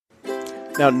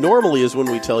Now, normally is when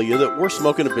we tell you that we're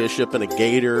smoking a Bishop and a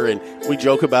Gator, and we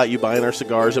joke about you buying our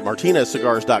cigars at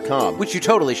martinezcigars.com. Which you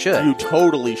totally should. You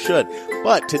totally should.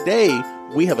 But today,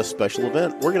 we have a special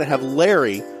event. We're going to have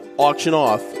Larry auction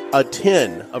off a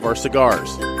tin of our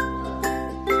cigars.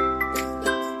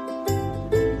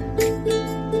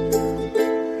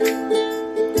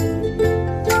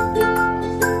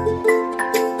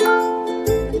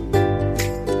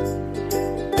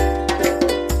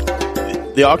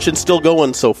 The auction's still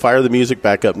going, so fire the music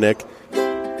back up, Nick.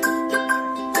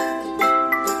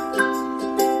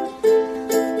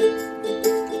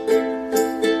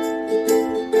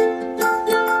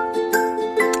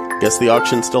 Guess the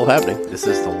auction's still happening. This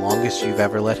is the longest you've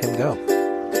ever let him go.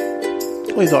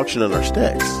 Well, he's auctioning our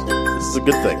sticks. This is a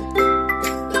good thing.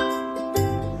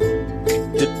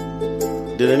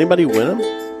 Did anybody win them?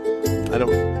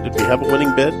 Did we have a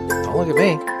winning bid? Don't look at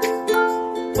me.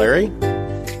 Larry?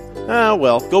 Ah,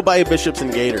 well, go buy Bishops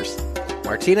and Gators.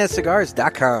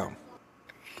 MartinezCigars.com.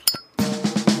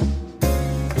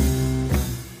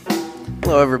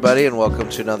 Hello, everybody, and welcome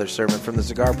to another sermon from the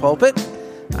Cigar Pulpit.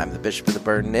 I'm the Bishop of the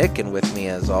Burn, Nick, and with me,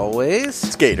 as always,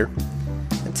 it's Gator.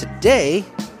 And today,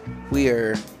 we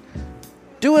are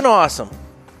doing awesome.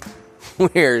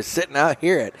 We're sitting out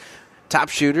here at Top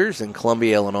Shooters in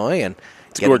Columbia, Illinois, and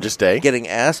it's a gorgeous day. Getting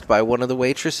asked by one of the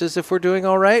waitresses if we're doing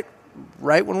all right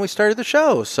when we started the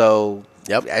show. So,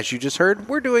 yep, as you just heard,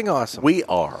 we're doing awesome. We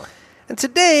are. And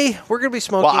today, we're going to be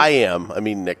smoking... Well, I am. I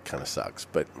mean, Nick kind of sucks,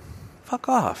 but... Fuck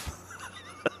off.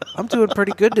 I'm doing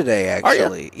pretty good today,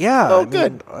 actually. Are you? Yeah. Oh,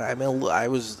 good. I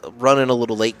was running a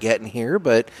little late getting here,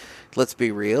 but let's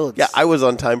be real. Yeah, I was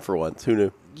on time for once. Who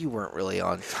knew? You weren't really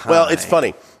on time. Well, it's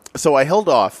funny. So I held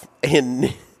off,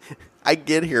 and I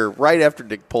get here right after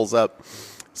Nick pulls up.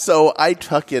 So I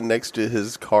tuck in next to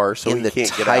his car so he can't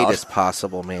get out. In the tightest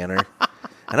possible manner.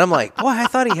 And I'm like, boy, I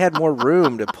thought he had more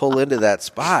room to pull into that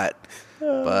spot.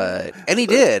 And he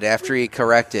did after he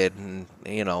corrected and,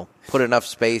 put enough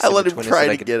space in between. I let him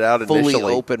try to get out fully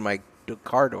initially. Open my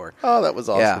car door. Oh, that was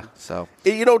awesome. Yeah, so.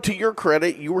 To your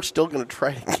credit, you were still going to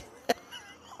try to get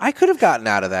I could have gotten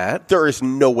out of that. There is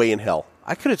no way in hell.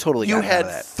 I could have totally gotten out of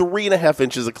that. You had 3.5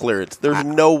 inches of clearance. There's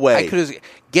no way. I could have.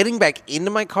 Getting back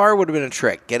into my car would have been a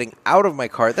trick. Getting out of my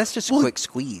car, that's just a quick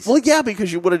squeeze. Well, yeah,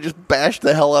 because you would have just bashed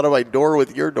the hell out of my door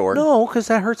with your door. No, because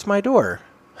that hurts my door.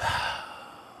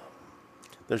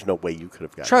 There's no way you could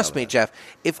have gotten Trust me, Jeff.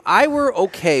 If I were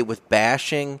okay with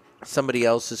bashing somebody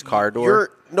else's car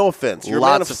door... No offense. You're lots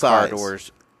a man of of size. car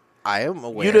doors. I am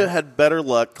aware. You'd have had better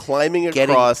luck climbing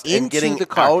across and getting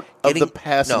out of the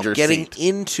passenger seat. Getting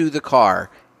into the car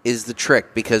is the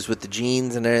trick, because with the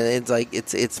jeans and everything,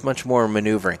 it's much more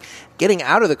maneuvering. Getting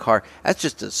out of the car, that's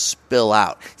just a spill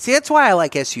out. See, that's why I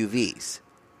like SUVs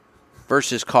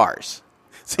versus cars.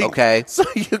 See, okay? So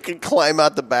you can climb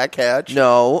out the back hatch?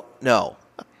 No.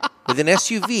 With an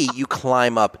SUV, you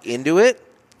climb up into it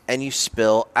and you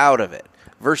spill out of it.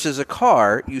 Versus a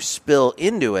car, you spill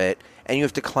into it and you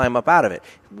have to climb up out of it.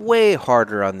 Way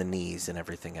harder on the knees and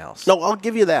everything else. No, I'll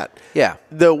give you that. Yeah.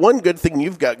 The one good thing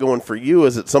you've got going for you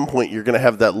is at some point you're going to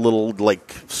have that little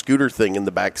scooter thing in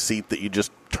the back seat that you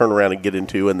just turn around and get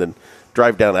into and then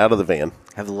drive down out of the van.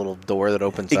 Have the little door that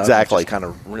opens exactly. up.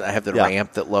 Exactly. I have the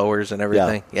ramp that lowers and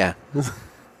everything. Yeah.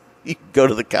 You can go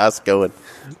to the Costco and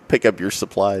pick up your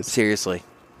supplies. Seriously.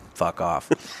 Fuck off.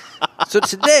 So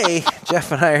today,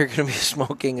 Jeff and I are going to be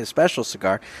smoking a special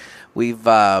cigar. We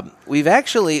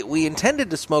intended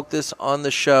to smoke this on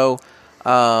the show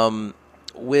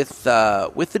with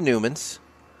the Newmans,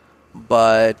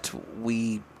 but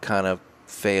we kind of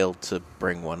failed to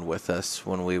bring one with us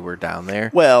when we were down there.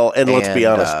 Well, and let's be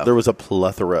honest, there was a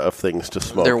plethora of things to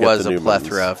smoke. There was a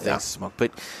plethora of things to smoke,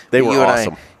 but they were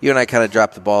awesome. You and I kind of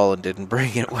dropped the ball and didn't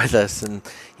bring it with us, and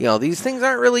these things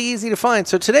aren't really easy to find.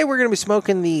 So today we're going to be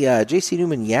smoking the J.C.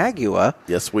 Newman Yagua.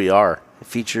 Yes, we are. It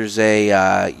features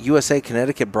a USA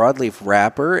Connecticut broadleaf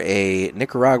wrapper, a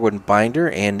Nicaraguan binder,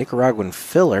 and Nicaraguan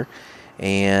filler,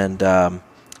 and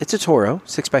it's a Toro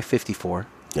 6x54.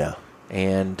 Yeah.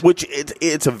 Which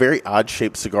it's a very odd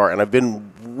shaped cigar, and I've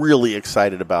been really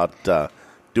excited about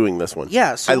doing this one.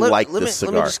 Yeah, so this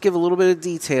cigar. Let me just give a little bit of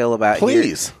detail about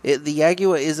Please. The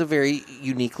Yagua is a very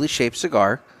uniquely shaped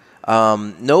cigar.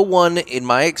 No one, in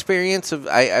my experience,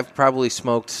 I've probably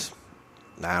smoked,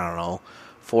 4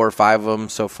 or 5 of them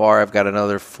so far. I've got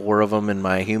another 4 of them in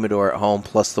my humidor at home,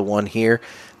 plus the one here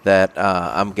that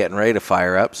I'm getting ready to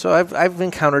fire up. So I've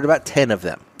encountered about 10 of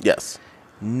them. Yes.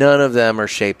 None of them are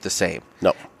shaped the same.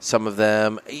 No. Some of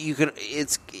them,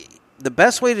 the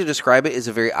best way to describe it is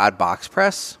a very odd box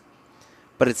press,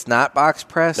 but it's not box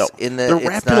press. No, they're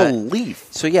wrapped in a leaf.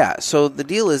 So yeah, so the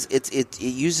deal is it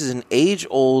uses an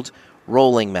age-old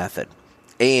rolling method,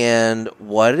 and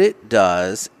what it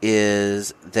does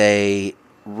is they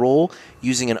roll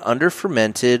using an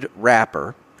under-fermented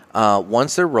wrapper.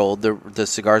 Once they're rolled, the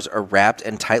cigars are wrapped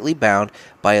and tightly bound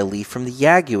by a leaf from the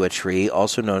Yagua tree,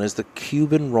 also known as the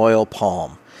Cuban royal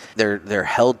palm. They're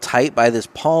held tight by this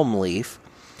palm leaf,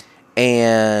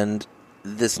 and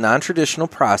this non-traditional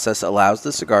process allows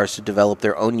the cigars to develop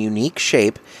their own unique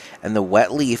shape, and the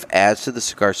wet leaf adds to the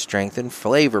cigar's strength and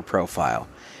flavor profile.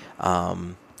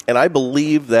 And I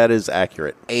believe that is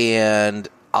accurate. And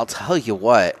I'll tell you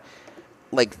what,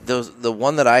 like the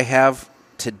one that I have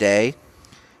today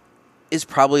is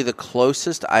probably the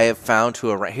closest I have found to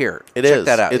a here. It check is.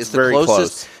 that out. It's the very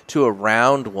closest close to a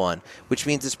round one, which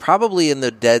means it's probably in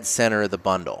the dead center of the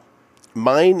bundle.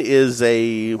 Mine is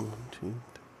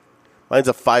mine's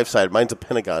a 5-sided. Mine's a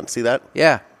pentagon. See that?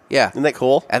 Yeah. Isn't that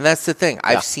cool? And that's the thing.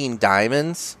 I've seen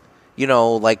diamonds,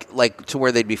 like to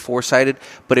where they'd be 4-sided,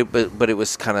 but it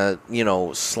was kind of,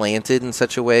 slanted in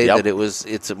such a way that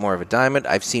it's more of a diamond.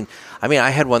 I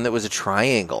had one that was a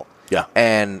triangle. Yeah.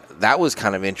 And that was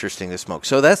kind of interesting to smoke.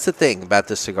 So that's the thing about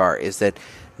this cigar is that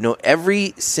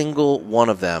every single one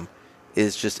of them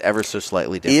is just ever so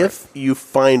slightly different. If you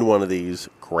find one of these,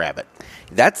 grab it.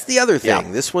 That's the other thing.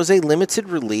 Yeah. This was a limited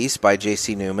release by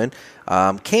J.C. Newman.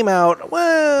 Came out,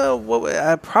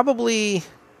 probably,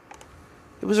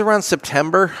 it was around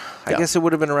September. I guess it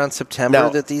would have been around September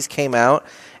that these came out.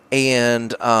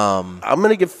 And I'm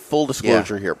going to give full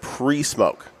disclosure here.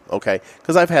 Pre-smoke, okay?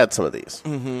 Because I've had some of these.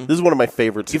 Mm-hmm. This is one of my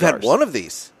favorite cigars. You've had one of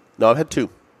these? No, I've had two.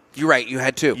 You're right. You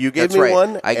had two. You gave That's me right.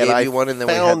 one. I gave you one, and then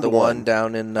we had the one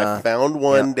down in. I found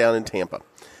one down in Tampa,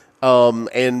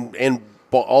 and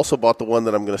also bought the one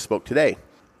that I'm going to smoke today.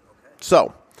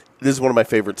 So this is one of my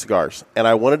favorite cigars, and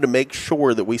I wanted to make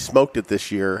sure that we smoked it this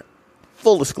year.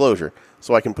 Full disclosure,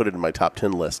 so I can put it in my top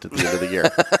 10 list at the end of the year.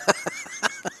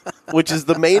 Which is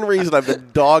the main reason I've been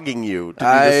dogging you to do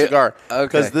this cigar,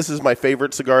 because this is my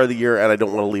favorite cigar of the year, and I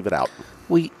don't want to leave it out.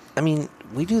 We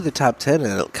do the top 10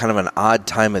 at kind of an odd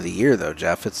time of the year, though,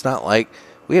 Jeff. It's not like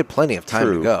we had plenty of time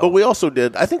to go. But we also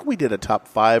did, I think we did a top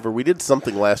 5, or we did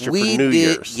something last year for New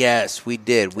Year's. Yes, we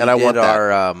did. I want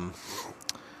our,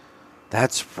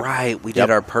 that's right. We did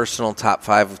our personal top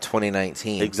 5 of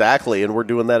 2019. Exactly, and we're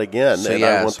doing that again. So, and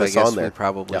I want this guess on there. We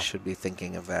probably should be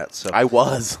thinking of that. So I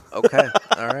was. Okay,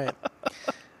 all right.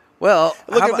 Well,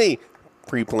 look at me.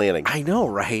 Pre-planning. I know,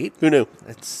 right? Who knew?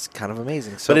 It's kind of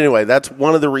amazing. So, but anyway, that's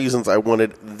one of the reasons I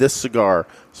wanted this cigar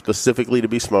specifically to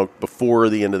be smoked before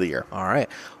the end of the year. All right.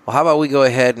 Well, how about we go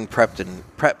ahead and prep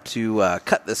to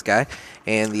cut this guy?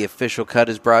 And the official cut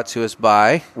is brought to us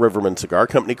by Riverman Cigar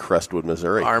Company, Crestwood,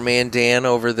 Missouri. Our man Dan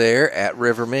over there at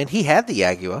Riverman. He had the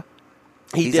Yagua.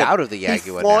 He's out of the Yagua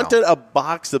He flaunted now. a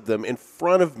box of them in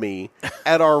front of me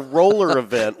at our roller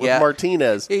event with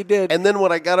Martinez. He did. And then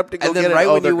when I got up to go get it,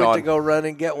 when they're you went gone. to go run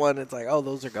and get one, it's like, oh,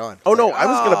 those are gone. Oh, no, I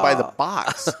was going to buy the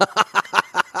box.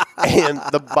 And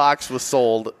the box was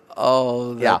sold.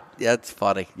 Oh, that's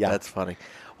funny. Yeah. That's funny.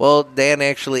 Well, Dan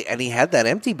actually, and he had that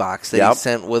empty box that he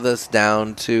sent with us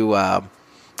down to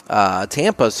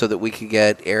Tampa so that we could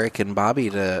get Eric and Bobby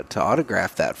to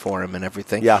autograph that for him and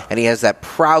everything. Yeah. And he has that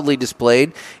proudly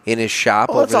displayed in his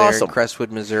shop over there awesome. in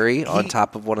Crestwood, Missouri, on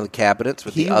top of one of the cabinets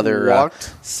with the other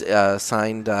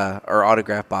signed or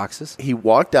autographed boxes. He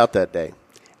walked out that day,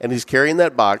 and he's carrying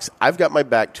that box. I've got my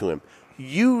back to him.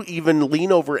 You even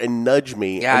lean over and nudge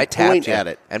me and point at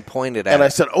it. And pointed at it. And I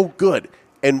said, oh, good.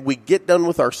 And we get done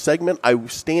with our segment. I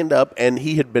stand up, and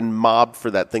he had been mobbed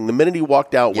for that thing. The minute he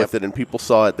walked out with it and people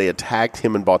saw it, they attacked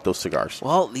him and bought those cigars.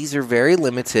 Well, these are very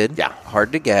limited,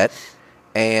 hard to get.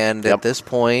 And at this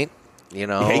point, you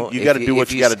got to do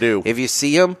what you got to do. If you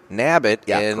see them, nab it,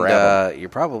 and grab 'em. You're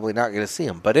probably not going to see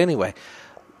them. But anyway,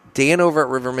 Dan over at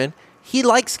Riverman, he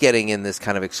likes getting in this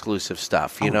kind of exclusive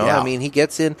stuff, you know? Yeah. I mean, he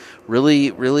gets in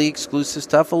really, really exclusive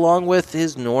stuff along with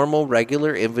his normal,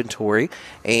 regular inventory.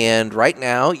 And right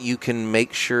now, you can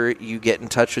make sure you get in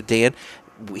touch with Dan.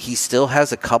 He still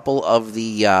has a couple of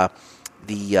the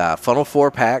Funnel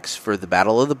 4 packs for the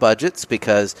Battle of the Budgets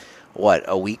because,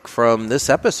 a week from this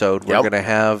episode, we're going to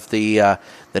have the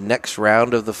next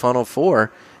round of the Funnel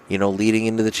 4, leading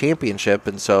into the championship.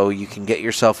 And so you can get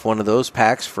yourself one of those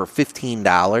packs for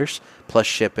 $15 plus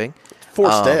shipping.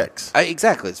 4 sticks.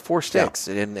 Exactly. It's 4 sticks,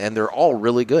 and they're all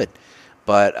really good.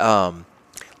 But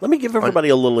let me give everybody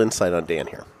a little insight on Dan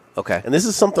here. Okay. And this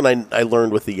is something I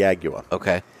learned with the Yagua.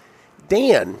 Okay.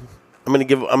 Dan, I'm going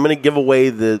to give away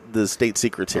the state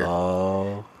secrets here.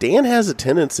 Oh. Dan has a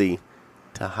tendency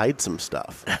to to hide some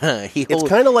stuff. It's It's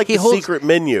kind of like the secret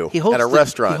menu at a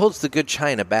restaurant. He holds the good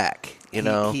china back, you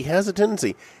know. He has a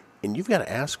tendency, and you've got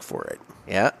to ask for it.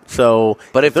 Yeah. So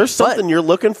but if there's something you're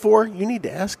looking for, you need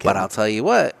to ask him. But I'll tell you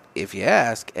what, if you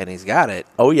ask and he's got it,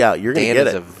 oh, yeah, you're going to get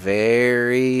it. Dan is a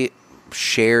very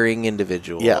sharing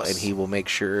individual, yes. and he will make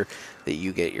sure that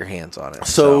you get your hands on it.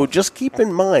 So just keep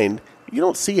in mind, you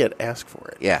don't see it, ask for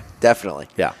it. Yeah, definitely.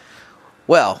 Yeah.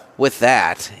 Well, with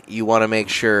that, you want to make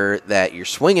sure that you're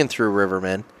swinging through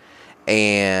Riverman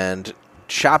and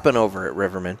shopping over at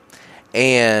Riverman.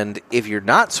 And if you're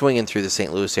not swinging through the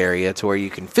St. Louis area to where you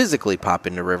can physically pop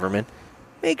into Riverman,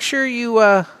 make sure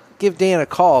you give Dan a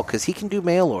call because he can do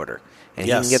mail order. And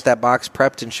he can get that box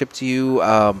prepped and shipped to you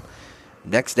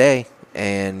next day.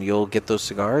 And you'll get those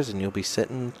cigars and you'll be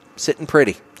sitting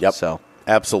pretty. Yep. So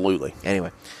absolutely.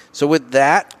 Anyway, so with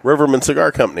that, Riverman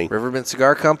Cigar Company. Riverman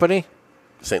Cigar Company.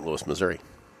 St. Louis, Missouri.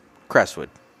 Crestwood.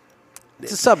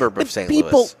 It's a suburb of St.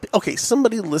 Louis. Okay,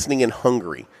 somebody listening in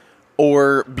Hungary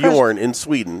or Bjorn in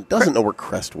Sweden doesn't know where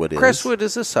Crestwood is. Crestwood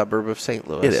is a suburb of St.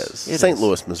 Louis. It is. St.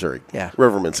 Louis, Missouri. Yeah.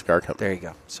 Riverman Cigar Company. There you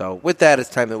go. So with that, it's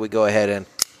time that we go ahead and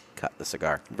cut the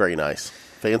cigar. Very nice.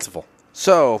 Fanciful.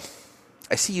 So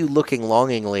I see you looking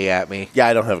longingly at me. Yeah,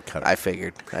 I don't have a cutter. I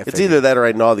figured. It's either that or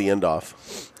I gnaw the end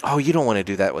off. Oh, you don't want to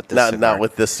do that with this cigar. Not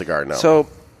with this cigar, no. So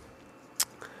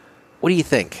what do you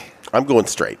think? I'm going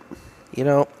straight. You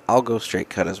know, I'll go straight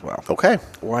cut as well. Okay.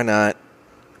 Why not?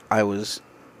 I was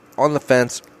on the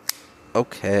fence.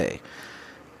 Okay.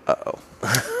 Uh-oh.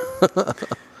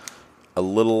 A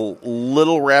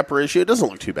little wrapper issue. It doesn't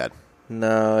look too bad.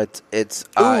 No, it's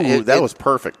that was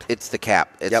perfect. It's the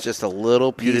cap. It's just a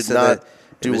little piece you did not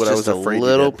do what I was afraid you did. A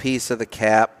little piece of the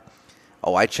cap.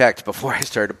 Oh, I checked before I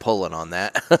started pulling on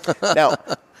that. Now,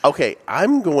 okay,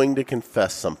 I'm going to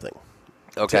confess something.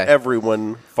 Okay. To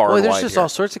everyone far and wide. There's just here. all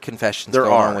sorts of confessions there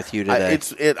going are. on with you today.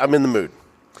 I'm in the mood.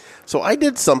 So I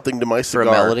did something to my cigar. For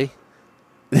a melody?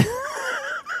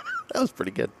 That was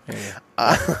pretty good.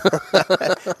 I'm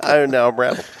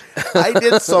rattled. I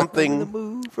did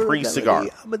something pre-cigar.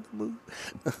 I'm in the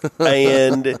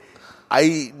mood.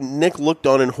 And Nick looked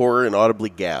on in horror and audibly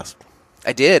gasped.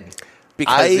 I did.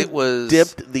 Because it was...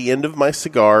 dipped the end of my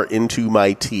cigar into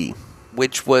my tea.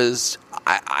 Which was...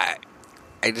 I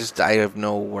have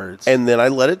no words. And then I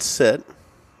let it sit,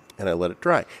 and I let it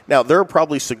dry. Now, there are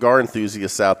probably cigar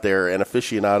enthusiasts out there and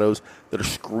aficionados that are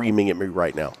screaming at me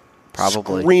right now.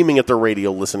 Probably. Screaming at the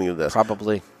radio listening to this.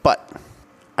 Probably. But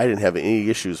I didn't have any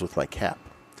issues with my cap.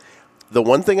 The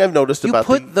one thing I've noticed about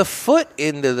You put the foot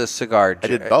into the cigar jar. I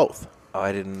did both. Oh,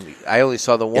 I didn't. I only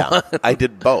saw the one. Yeah, I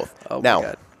did both. Oh, now, my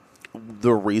God.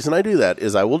 The reason I do that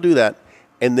is I will do that,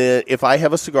 and then if I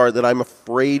have a cigar that I'm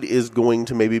afraid is going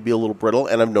to maybe be a little brittle,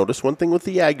 and I've noticed one thing with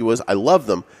the Yaguas, I love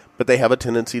them, but they have a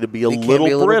tendency to be a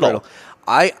little brittle.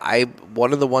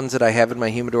 One of the ones that I have in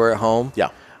my humidor at home, yeah,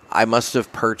 I must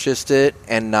have purchased it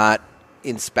and not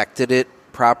inspected it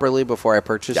properly before I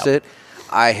purchased it.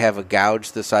 I have a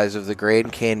gouge the size of the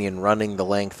Grand Canyon running the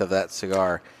length of that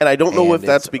cigar. And I don't know if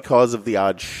that's because of the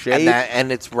odd shape.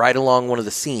 And it's right along one of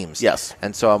the seams. Yes.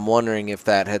 And so I'm wondering if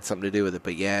that had something to do with it.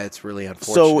 But, yeah, it's really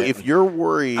unfortunate. So if you're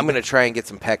worried... I'm going to try and get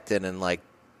some pectin and,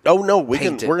 Oh, no, we're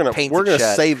going to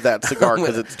save that cigar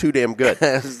because it's too damn good.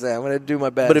 I'm going to do my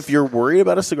best. But if you're worried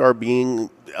about a cigar being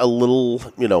a little,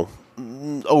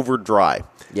 over dry,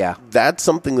 yeah, that's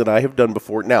something that I have done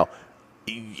before. Now,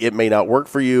 it may not work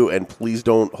for you, and please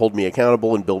don't hold me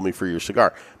accountable and bill me for your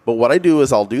cigar. But what I do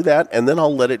is I'll do that, and then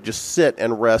I'll let it just sit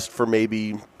and rest for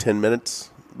maybe 10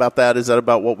 minutes. About that? Is that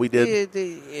about what we did?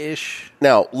 Ish.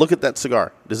 Now, look at that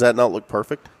cigar. Does that not look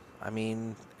perfect? I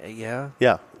mean, yeah.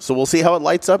 Yeah. So we'll see how it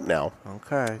lights up now.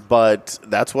 Okay. But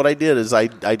that's what I did is I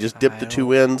just dipped the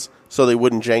two ends so they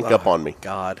wouldn't jank up on me.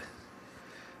 God.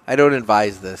 I don't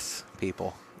advise this,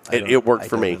 people. It worked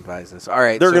for me. Advise this. All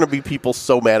right. There are going to be people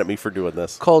so mad at me for doing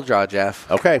this. Cold draw, Jeff.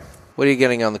 Okay. What are you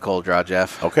getting on the cold draw,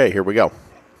 Jeff? Okay, here we go.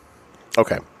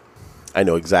 Okay. I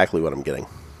know exactly what I'm getting.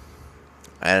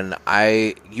 And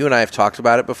you and I have talked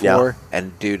about it before,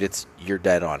 and dude, you're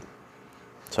dead on.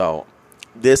 So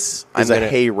this is a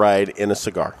hayride in a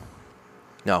cigar.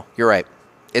 No, you're right.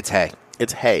 It's hay.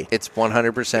 It's hay. It's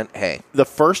 100% hay. The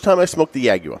first time I smoked the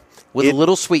Yagua. With a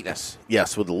little sweetness.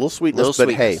 Yes, with a little sweetness,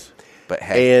 but hay. But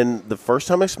hay. And the first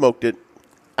time I smoked it,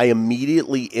 I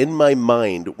immediately, in my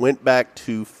mind, went back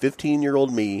to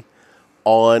 15-year-old me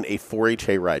on a 4-H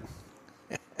hayride.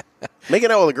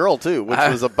 Making out with a girl, too, which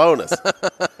was a bonus.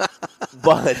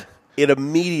 But it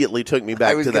immediately took me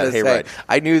back to that hayride.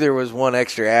 I knew there was one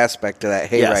extra aspect to that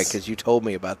hayride because you told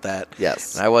me about that.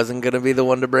 Yes. And I wasn't going to be the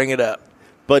one to bring it up.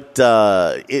 But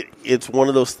it's one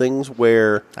of those things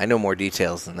where I know more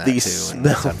details than that, the too, smell, and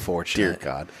that's unfortunate. Dear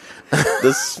God.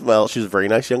 The smell, she's a very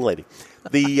nice young lady.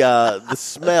 The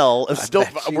smell of still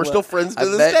we're still friends to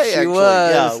this day, actually.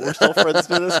 Yeah, we're still friends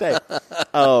to this day.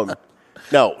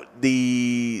 No,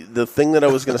 the thing that I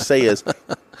was going to say is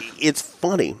it's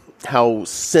funny how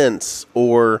scents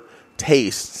or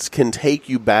tastes can take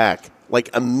you back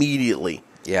like immediately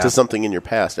to something in your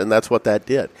past, and that's what that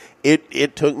did.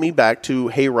 It took me back to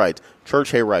hay rides,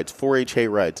 church hay rides, 4-H hay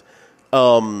rides,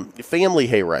 family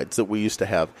hay rides that we used to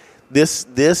have.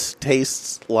 This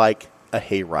tastes like a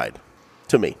hay ride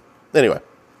to me. Anyway,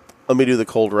 let me do the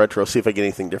cold retro, see if I get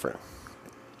anything different.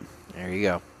 There you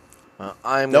go. Well,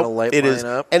 I'm going to light mine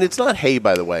up. And it's not hay,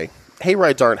 by the way. Hay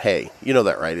rides aren't hay. You know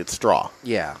that, right? It's straw.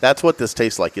 Yeah. That's what this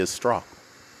tastes like, is straw.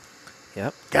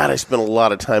 Yep. God, I spent a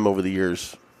lot of time over the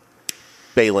years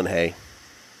baling hay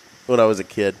when I was a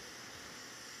kid.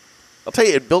 I'll tell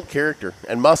you, it built character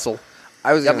and muscle.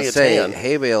 I was going to say,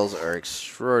 hay bales are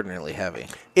extraordinarily heavy.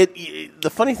 The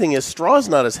funny thing is, straw is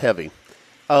not as heavy.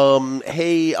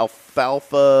 Hay,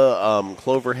 alfalfa,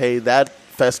 clover hay, that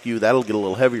fescue, that'll get a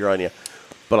little heavier on you.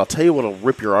 But I'll tell you what'll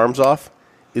rip your arms off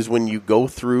is when you go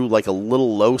through like a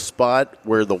little low spot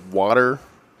where the water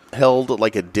held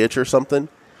like a ditch or something.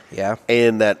 Yeah.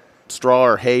 And that straw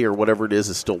or hay or whatever it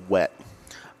is still wet.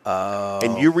 Oh.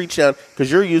 And you reach down, because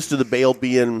you're used to the bale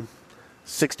being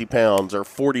 60 pounds or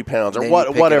 40 pounds or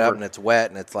whatever. It up and it's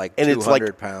wet and it's like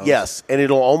 200 pounds. Yes, and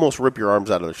it'll almost rip your arms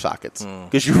out of their sockets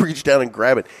because you reach down and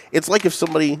grab it. It's like if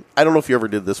somebody, I don't know if you ever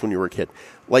did this when you were a kid,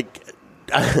 like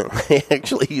I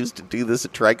actually used to do this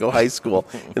at Trico High School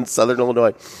in Southern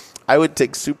Illinois. I would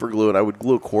take super glue and I would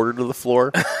glue a quarter to the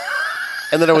floor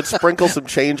and then I would sprinkle some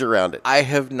change around it. I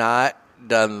have not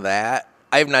done that.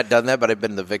 I have not done that, but I've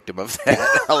been the victim of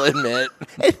that, I'll admit.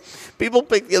 People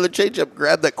pick the other change up,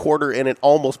 grab that quarter, and it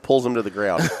almost pulls them to the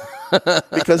ground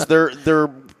because their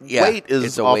weight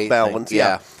is off balance. Thing.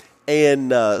 Yeah.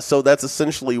 And so that's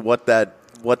essentially what that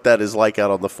is like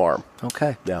out on the farm.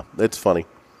 Okay. Yeah, it's funny.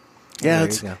 Yeah,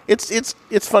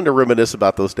 it's fun to reminisce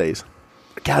about those days.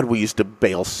 God, we used to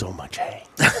bale so much hay.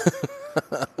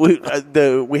 we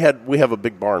have a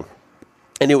big barn,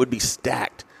 and it would be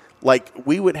stacked. Like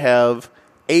we would have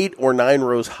 8 or 9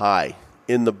 rows high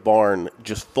in the barn,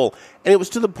 just full. And it was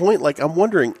to the point, like, I'm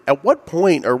wondering, at what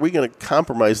point are we going to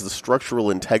compromise the structural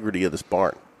integrity of this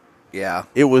barn? Yeah.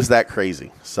 It was that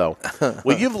crazy. So,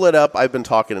 well, you've lit up. I've been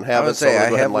talking and haven't. I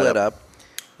have lit up.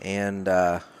 And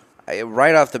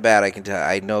right off the bat, I can tell,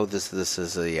 I know this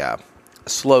is a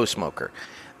slow smoker.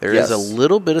 There is a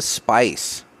little bit of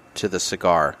spice to the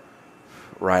cigar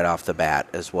right off the bat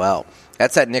as well.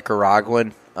 That's that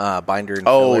Nicaraguan binder and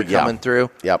filler coming through.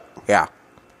 Yep. Yeah.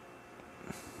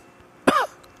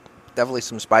 Definitely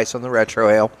some spice on the retro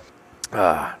ale.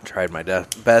 Tried my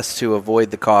best to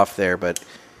avoid the cough there, but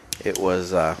it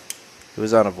was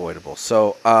unavoidable.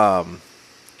 So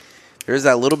there is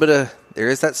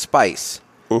that spice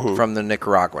from the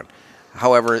Nicaraguan.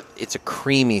 However, it's a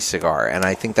creamy cigar, and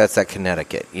I think that's that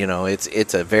Connecticut. You know,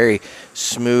 it's a very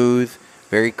smooth,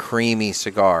 very creamy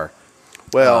cigar.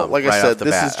 Well, like right I said,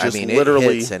 this is just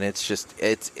literally, it hits, and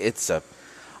it's a.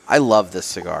 I love this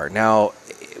cigar. Now,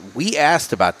 we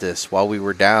asked about this while we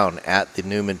were down at the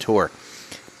Newman tour,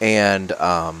 and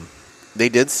they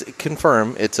did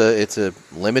confirm it's a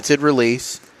limited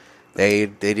release. They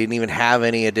didn't even have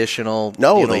any additional.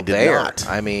 No, they did not.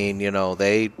 I mean,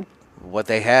 what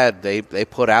they had, they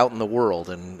put out in the world,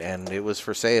 and it was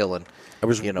for sale. And I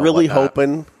was really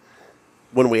hoping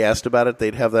when we asked about it,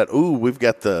 they'd have that. Ooh, we've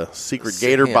got the secret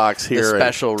Gator box here, the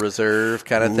special reserve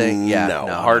kind of thing. Yeah,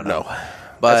 no.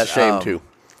 But that's a shame too.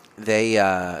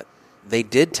 They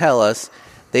did tell us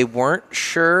they weren't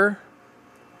sure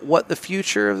what the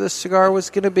future of this cigar was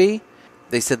going to be.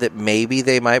 They said that maybe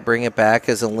they might bring it back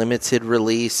as a limited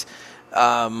release.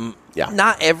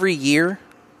 Not every year,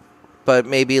 but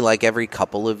maybe like every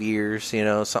couple of years,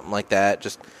 something like that.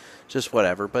 Just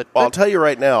whatever. But I'll tell you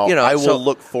right now, I will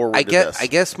look forward to this. I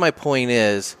guess my point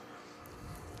is,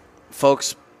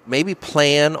 folks, maybe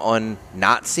plan on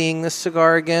not seeing this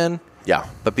cigar again. Yeah.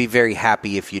 But be very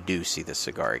happy if you do see the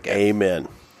cigar again. Amen.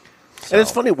 So. And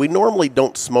it's funny, we normally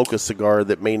don't smoke a cigar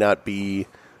that may not be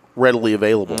readily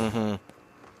available. Mm-hmm.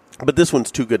 But this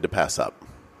one's too good to pass up.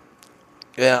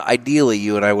 Yeah, ideally,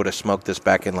 you and I would have smoked this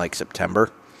back in like September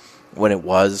when it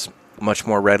was much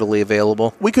more readily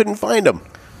available. We couldn't find them.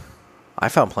 I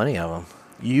found plenty of them.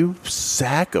 You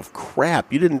sack of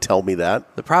crap. You didn't tell me that.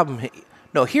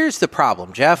 Here's the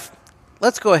problem, Jeff.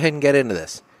 Let's go ahead and get into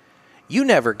this. you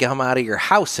never come out of your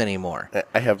house anymore.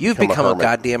 I have. You've become a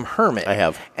goddamn hermit. I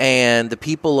have. And the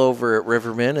people over at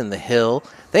Riverman and the Hill,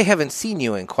 they haven't seen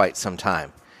you in quite some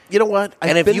time. You know what?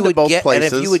 If you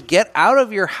would get out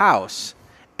of your house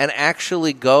and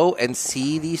actually go and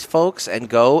see these folks and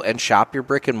go and shop your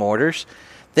brick and mortars,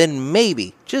 then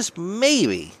maybe, just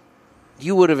maybe,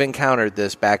 you would have encountered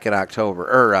this back in October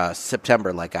or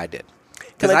September like I did.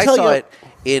 Because I saw it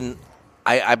in,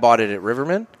 I bought it at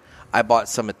Riverman. I bought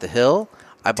some at the Hill.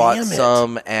 I bought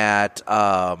some at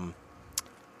that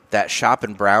shop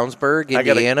in Brownsburg,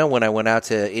 Indiana, when I went out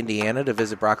to Indiana to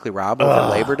visit Broccoli Rob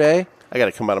over Labor Day. I got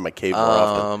to come out of my cave more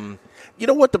often. You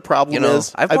know what the problem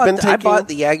is? I bought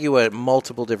the Yagua at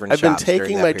multiple different shops. I've been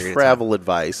taking my travel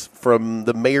advice from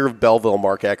the mayor of Belleville,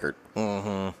 Mark Eckert.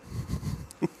 Mm-hmm.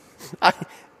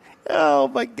 Oh,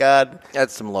 my God.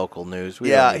 That's some local news. We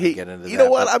don't need to get into that. You know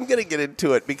what? I'm going to get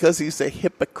into it because he's a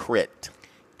hypocrite.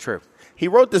 True. He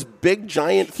wrote this big,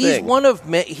 giant thing. He's one of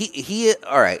he.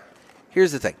 All right.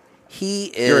 Here's the thing. He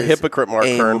is You're a hypocrite, Mark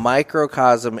Kern.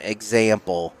 Microcosm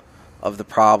example of the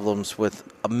problems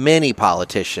with many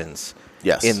politicians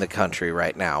in the country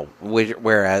right now.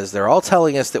 Whereas they're all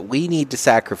telling us that we need to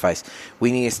sacrifice.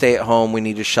 We need to stay at home. We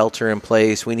need to shelter in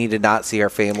place. We need to not see our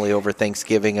family over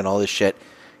Thanksgiving and all this shit.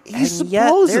 He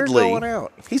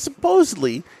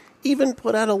supposedly even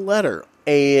put out a letter,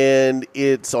 and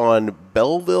it's on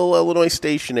Belleville, Illinois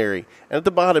stationery. And at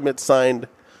the bottom, it's signed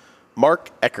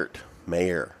Mark Eckert,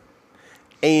 Mayor.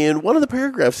 And one of the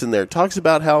paragraphs in there talks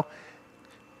about how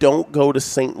don't go to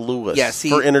St. Louis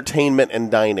for entertainment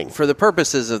and dining. For the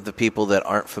purposes of the people that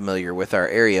aren't familiar with our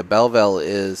area, Belleville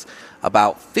is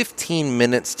about 15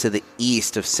 minutes to the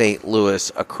east of St.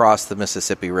 Louis across the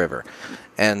Mississippi River.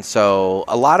 And so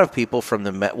a lot of people from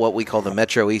what we call the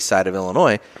Metro East side of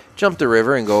Illinois jump the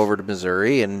river and go over to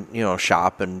Missouri and,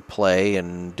 shop and play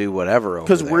and do whatever over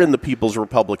there. Because we're in the People's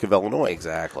Republic of Illinois.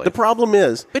 Exactly. The problem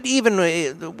is, but even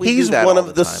he's one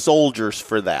of the soldiers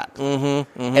for that.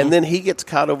 Mm-hmm, mm-hmm. And then he gets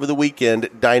caught over the weekend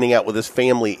dining out with his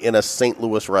family in a St.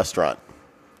 Louis restaurant.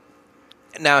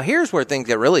 Now, here's where things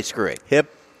get really screwy.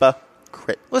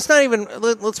 Hypocrite.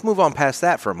 Let's move on past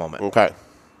that for a moment. Okay.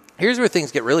 Here's where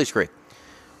things get really screwy.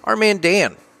 Our man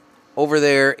Dan over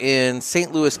there in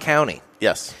St. Louis County.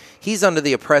 Yes. He's under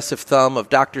the oppressive thumb of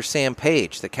Dr. Sam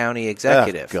Page, the county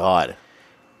executive. Oh, God.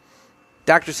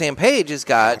 Dr. Sam Page has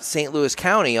got St. Louis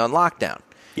County on lockdown.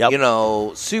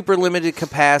 Yep. Super limited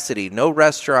capacity. No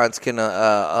restaurants can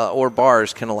or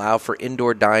bars can allow for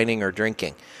indoor dining or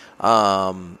drinking.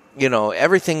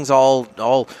 Everything's all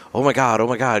oh my God,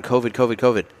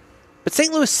 COVID. But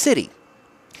St. Louis City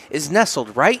is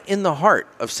nestled right in the heart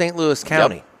of St. Louis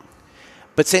County. Yep.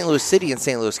 But St. Louis City and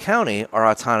St. Louis County are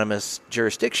autonomous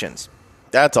jurisdictions.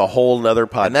 That's a whole nother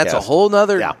podcast. And that's a whole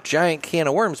nother giant can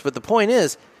of worms. But the point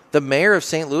is, the mayor of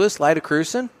St. Louis, Lyda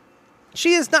Crewson,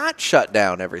 she has not shut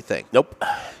down everything. Nope.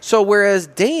 So whereas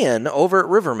Dan over at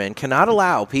Riverman cannot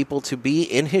allow people to be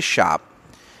in his shop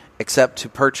except to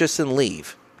purchase and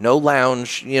leave, no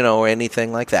lounge, or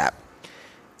anything like that,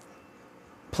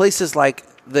 places like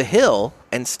The Hill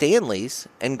and Stanley's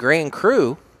and Grand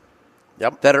Cru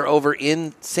that are over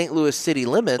in St. Louis city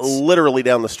limits, literally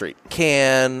down the street,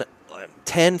 can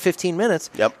 10, 15 minutes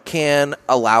can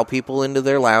allow people into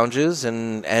their lounges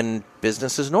and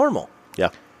business as normal. Yeah.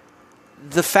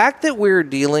 The fact that we're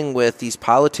dealing with these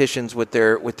politicians with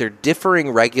their differing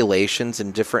regulations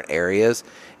in different areas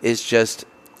is just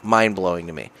mind-blowing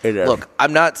to me. Look,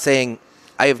 I'm not saying,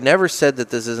 I have never said that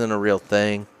this isn't a real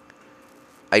thing.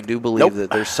 I do believe that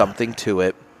there's something to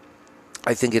it.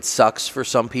 I think it sucks for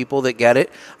some people that get it.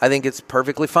 I think it's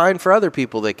perfectly fine for other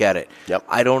people that get it. Yep.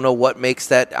 I don't know what makes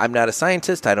that. I'm not a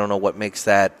scientist. I don't know what makes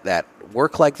that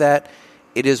work like that.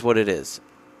 It is what it is.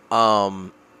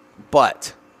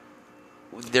 But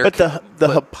the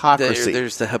hypocrisy.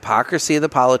 There's the hypocrisy of the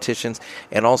politicians,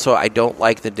 and also I don't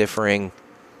like the differing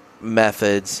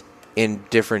methods in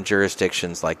different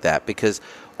jurisdictions like that, because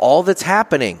all that's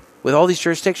happening with all these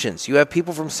jurisdictions, you have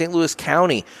people from St. Louis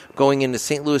County going into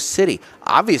St. Louis City.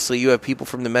 Obviously, you have people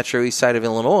from the Metro East side of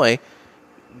Illinois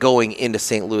going into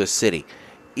St. Louis City.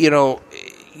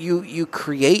 You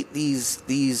create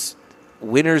these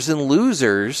winners and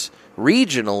losers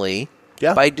regionally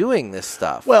by doing this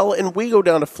stuff. Well, and we go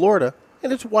down to Florida,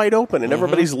 and it's wide open, and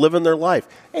everybody's living their life.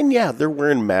 And they're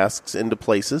wearing masks into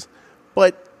places,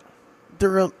 but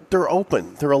they're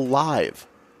open, they're alive,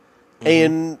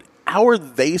 and how are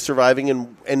they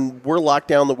surviving? And we're locked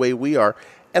down the way we are.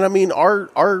 And I mean,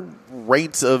 our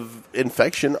rates of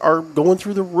infection are going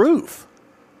through the roof.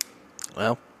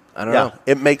 Well, I don't know.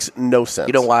 It makes no sense.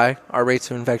 You know why our rates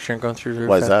of infection are going through the roof?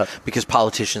 Why is that? Because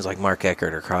politicians like Mark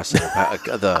Eckert are crossing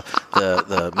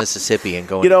the Mississippi and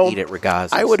going to eat at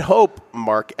Regazzi's. I would hope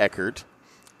Mark Eckert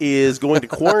is going to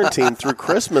quarantine through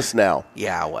Christmas now.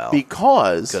 Yeah, well,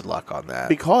 because good luck on that.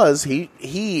 Because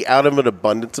he out of an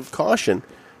abundance of caution,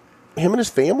 him and his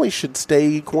family should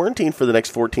stay quarantined for the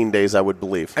next 14 days, I would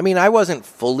believe. I mean, I wasn't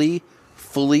fully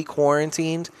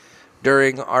quarantined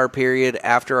during our period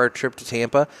after our trip to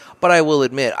Tampa, but I will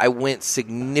admit I went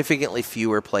significantly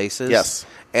fewer places. Yes.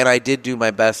 And I did do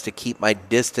my best to keep my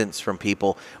distance from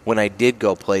people when I did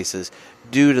go places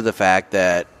due to the fact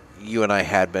that you and I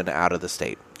had been out of the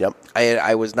state. Yep.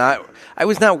 I was not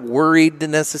worried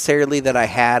necessarily that I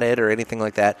had it or anything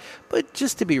like that, but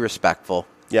just to be respectful.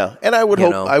 Yeah. And I would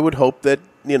hope that,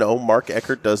 Mark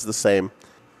Eckert does the same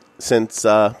since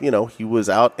he was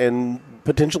out and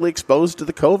potentially exposed to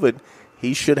the COVID.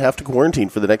 He should have to quarantine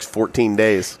for the next 14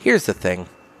 days. Here's the thing.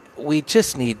 We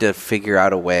just need to figure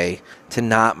out a way to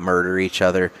not murder each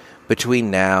other between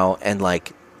now and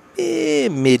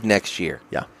mid next year.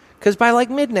 Yeah. Because by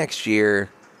mid next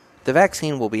year, the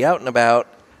vaccine will be out and about.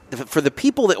 For the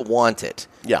people that want it,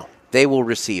 they will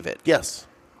receive it. Yes.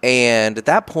 And at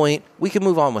that point, we can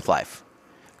move on with life.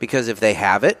 Because if they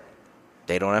have it,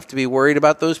 they don't have to be worried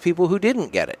about those people who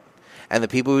didn't get it. And the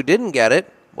people who didn't get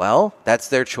it, well, that's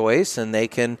their choice, and they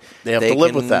have to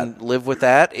live with that. Live with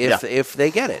that if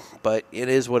they get it. But it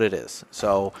is what it is.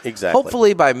 So exactly.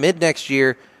 Hopefully by mid next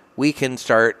year, we can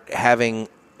start having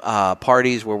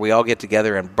parties where we all get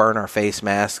together and burn our face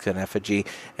masks and effigy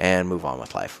and move on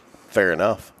with life. Fair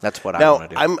enough. That's what I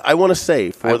want to do. I want to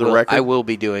say, for the record, I will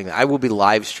be doing that. I will be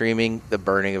live streaming the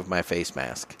burning of my face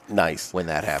mask. Nice. When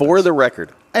that happens. For the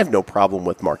record, I have no problem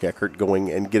with Mark Eckert going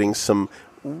and getting some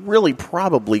really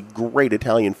probably great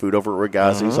Italian food over at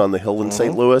Regazzi's on the hill in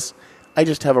St. Louis. I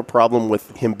just have a problem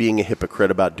with him being a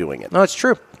hypocrite about doing it. No, it's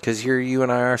true. Because you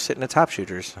and I are sitting at Top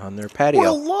Shooters on their patio. We're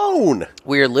alone.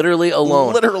 We are literally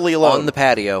alone. Literally alone. On the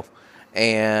patio.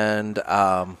 And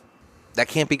that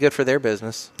can't be good for their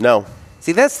business. No.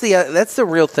 See, that's the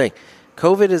real thing.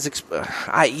 COVID is...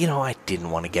 I didn't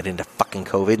want to get into fucking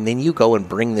COVID, and then you go and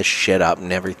bring this shit up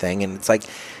and everything, and it's like,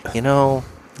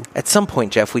 at some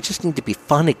point, Jeff, we just need to be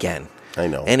fun again. I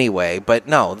know. Anyway, but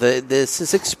no, this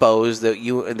is exposed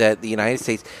that the United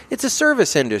States, it's a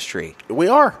service industry. We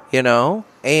are.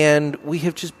 And we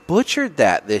have just butchered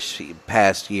that this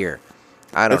past year.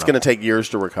 I don't know. It's going to take years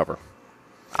to recover.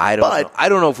 I don't know. I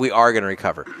don't know if we are going to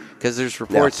recover because there's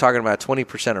reports talking about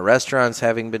 20% of restaurants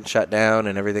having been shut down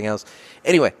and everything else.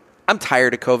 Anyway, I'm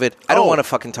tired of COVID. I don't want to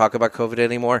fucking talk about COVID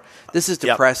anymore. This is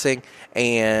depressing,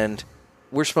 and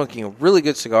we're smoking a really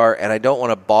good cigar, and I don't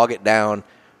want to bog it down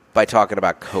by talking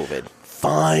about COVID.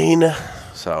 Fine.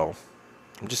 So,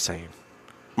 I'm just saying.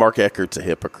 Mark Eckert's a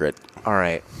hypocrite. All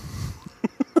right.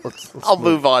 I'll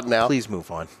move on now. Please move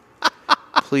on.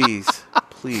 Please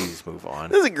move on.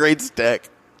 This is a great stick.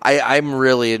 I'm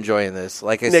really enjoying this.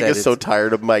 Like I Nick said, is so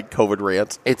tired of my COVID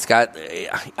rants. It's got...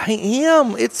 I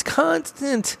am. It's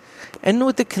constant. And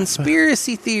with the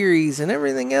conspiracy theories and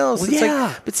everything else. Well,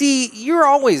 it's but see, you're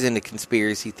always into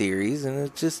conspiracy theories, and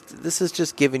this is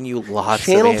just giving you lots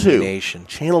of ammunition.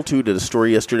 Channel 2 did a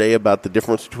story yesterday about the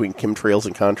difference between chemtrails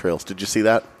and contrails. Did you see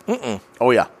that? Mm-mm. Oh,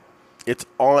 yeah. It's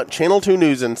on Channel 2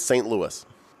 News in St. Louis.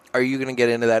 Are you going to get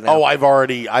into that now? Oh, I've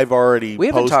already we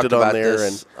haven't posted talked about on there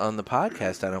this on the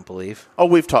podcast, I don't believe. Oh,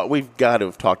 we've got to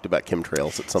have talked about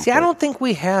chemtrails at some point. See, I don't think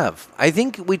we have. I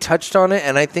think we touched on it,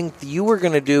 and I think you were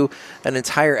going to do an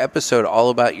entire episode all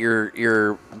about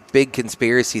your big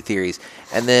conspiracy theories.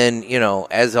 And then,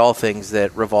 as all things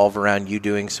that revolve around you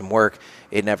doing some work,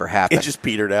 it never happened. It just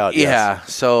petered out. Yeah.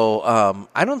 Yes. So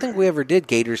I don't think we ever did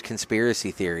Gator's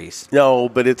conspiracy theories. No,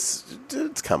 but it's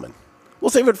coming. We'll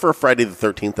save it for a Friday the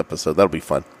 13th episode. That'll be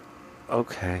fun.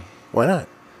 Okay. Why not?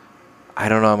 I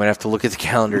don't know. I'm going to have to look at the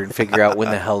calendar and figure out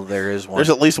when the hell there is one. There's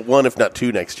at least one, if not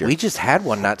two, next year. We just had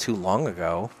one not too long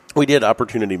ago. We did.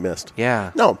 Opportunity missed.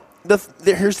 Yeah. No.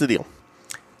 Here's the deal.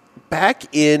 Back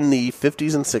in the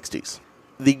 50s and 60s,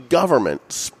 the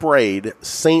government sprayed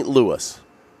St. Louis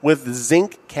with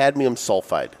zinc cadmium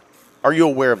sulfide. Are you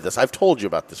aware of this? I've told you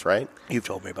about this, right? You've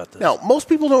told me about this. Now, most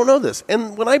people don't know this.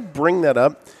 And when I bring that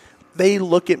up, they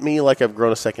look at me like I've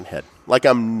grown a second head, like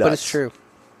I'm nuts. But it's true.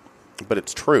 But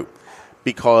it's true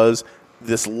because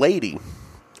this lady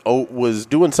was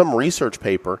doing some research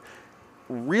paper,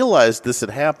 realized this had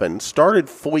happened, started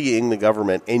FOIAing the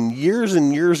government, and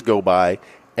years go by,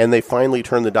 and they finally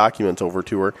turned the documents over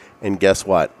to her, and guess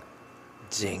what?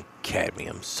 Zinc,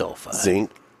 cadmium, sulfide.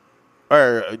 Zinc.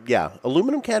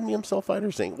 Aluminum, cadmium, sulfide,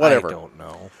 or zinc, whatever. I don't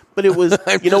know. But it was,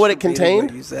 you know what it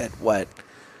contained? What you said. What?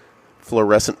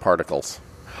 fluorescent particles.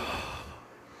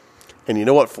 And you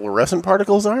know what fluorescent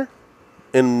particles are?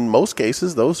 In most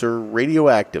cases, those are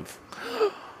radioactive.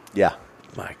 Yeah.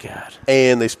 My God.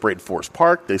 And they sprayed Forest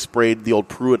Park. They sprayed the old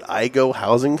Pruitt-Igoe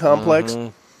housing complex.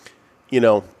 You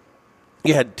know,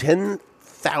 you had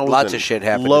 10,000 lots of shit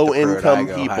happened low-income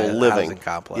at the people Pruitt-Igoe living. housing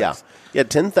complex. Yeah. You had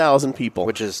 10,000 people.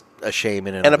 Which is a shame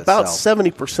in and and of about itself.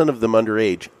 70% of them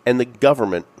underage. And the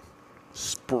government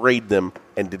sprayed them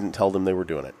and didn't tell them they were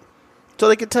doing it. So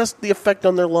they could test the effect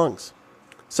on their lungs.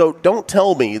 So don't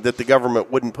tell me that the government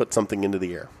wouldn't put something into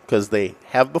the air, because they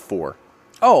have before.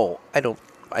 Oh, I don't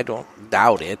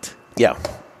doubt it. Yeah.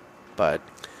 But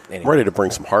anyway. I'm ready to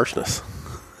bring some harshness.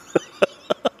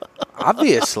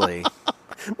 Obviously.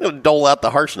 I'm going to dole out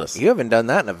the harshness. You haven't done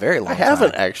that in a very long time. I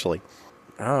haven't, actually.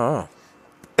 Oh.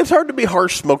 It's hard to be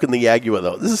harsh smoking the Yagua,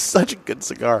 though. This is such a good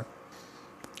cigar.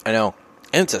 I know.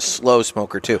 And it's a slow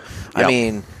smoker, too. Yeah. I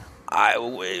mean,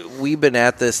 we've been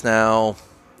at this now,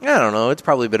 I don't know, it's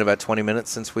probably been about 20 minutes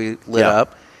since we lit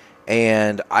up.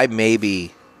 And I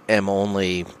maybe am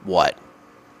only,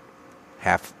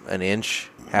 half an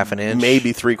inch?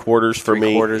 Maybe 3/4 for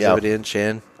me. 3/4 of an inch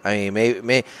in. I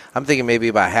mean, I'm thinking maybe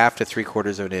about half to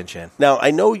 3/4 of an inch in. Now, I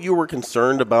know you were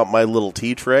concerned about my little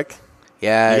tea trick.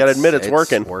 Yeah, you got to admit it's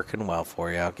working. It's working well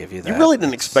for you. I'll give you that. You really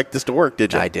didn't expect this to work,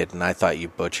 did you? I didn't. I thought you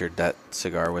butchered that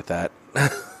cigar with that.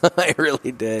 I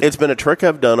really did. It's been a trick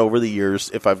I've done over the years.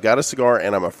 If I've got a cigar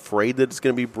and I'm afraid that it's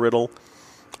going to be brittle,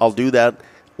 I'll do that.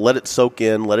 Let it soak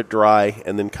in, let it dry,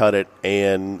 and then cut it.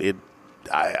 And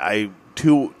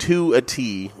to a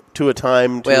tea, to a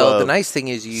time. Well, the nice thing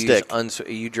is you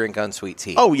drink unsweet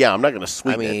tea. Oh yeah, I'm not going to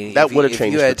sweeten it. That would have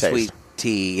changed the taste. If you had sweet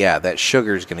tea, yeah, that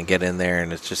sugar's going to get in there,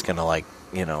 and it's just going to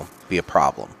be a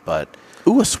problem. But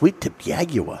a sweet tipped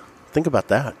Yagua. Think about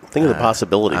that. Think of the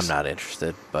possibilities. I'm not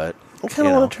interested, but I kind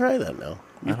of want to try that now.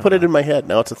 You put it in my head.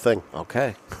 Now it's a thing.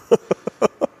 Okay.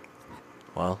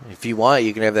 Well, if you want,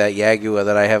 you can have that Yagua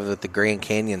that I have with the Grand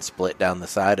Canyon split down the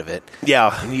side of it.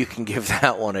 Yeah. And you can give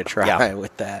that one a try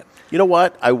with that. You know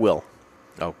what? I will.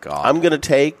 Oh, God. I'm going to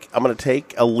take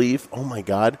a leaf. Oh, my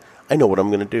God. I know what I'm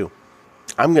going to do.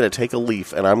 I'm going to take a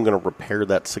leaf, and I'm going to repair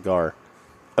that cigar.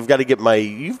 I've got to get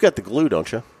you've got the glue, don't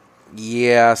you?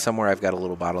 Yeah, somewhere I've got a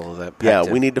little bottle of that Yeah,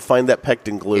 pectin. we need to find that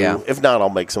pectin glue. Yeah. If not, I'll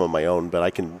make some of my own, but I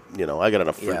can, I got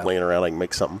enough fruit laying around, I can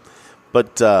make something.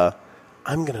 But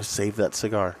I'm going to save that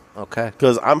cigar. Okay.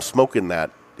 Because I'm smoking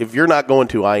that. If you're not going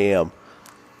to, I am.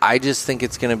 I just think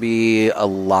it's going to be a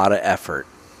lot of effort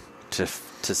to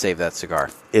save that cigar.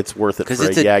 It's worth it for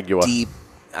it's a Yagua. Deep,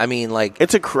 I mean,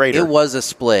 it's a crater. It was a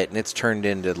split, and it's turned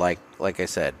into, like I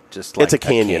said, just like it's a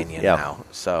canyon now.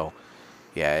 So,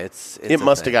 yeah, it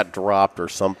must have got dropped or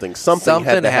something. Something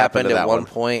had to happen happened to at one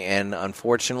point, and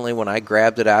unfortunately, when I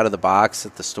grabbed it out of the box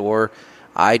at the store,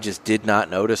 I just did not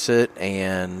notice it,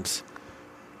 and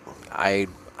I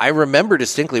remember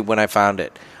distinctly when I found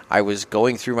it. I was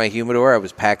going through my humidor. I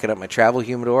was packing up my travel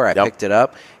humidor. I picked it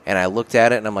up, and I looked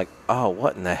at it, and I'm like, oh,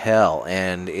 what in the hell?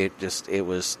 And it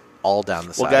was all down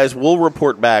the side. Well, guys, we'll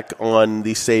report back on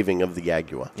the saving of the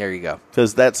Yagua. There you go.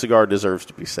 Because that cigar deserves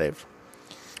to be saved.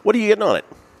 What are you getting on it?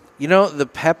 The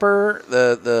pepper,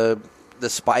 the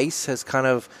spice has kind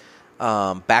of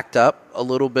backed up a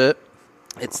little bit.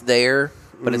 It's there,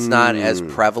 but it's not as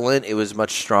prevalent. It was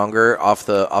much stronger off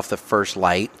the first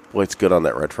light. Boy, it's good on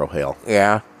that retro hail.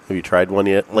 Yeah. Have you tried one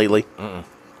yet lately? Mm-mm.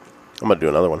 I'm going to do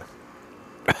another one.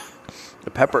 The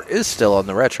pepper is still on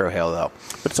the retro hail, though.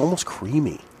 But it's almost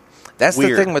creamy. That's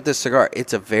Weird. the thing with this cigar.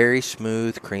 It's a very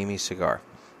smooth, creamy cigar.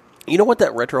 You know what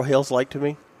that retro hail's like to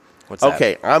me? What's that?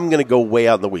 Okay, I'm going to go way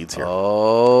out in the weeds here.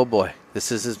 Oh, boy.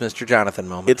 This is his Mr. Jonathan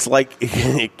moment. It's like,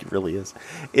 it really is.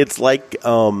 It's like,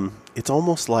 it's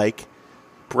almost like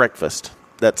breakfast.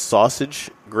 That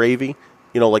sausage gravy,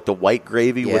 like the white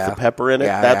gravy with the pepper in it.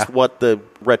 That's what the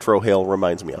retro hail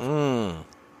reminds me of.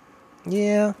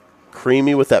 Yeah.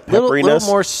 Creamy with that pepperiness.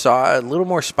 A little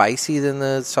more spicy than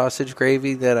the sausage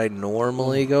gravy that I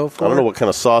normally go for. I don't know what kind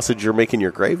of sausage you're making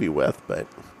your gravy with, but...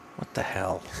 What the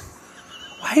hell?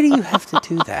 Why do you have to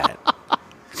do that?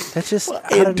 That's just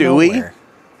out of dewy.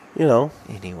 nowhere.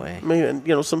 Anyway.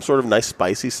 Maybe, some sort of nice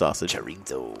spicy sausage.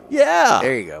 Chorizo. Yeah.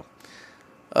 There you go.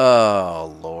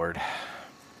 Oh, Lord.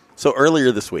 So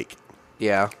earlier this week...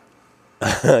 Yeah.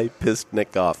 I pissed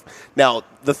Nick off. Now,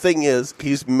 the thing is,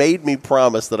 he's made me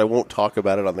promise that I won't talk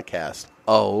about it on the cast.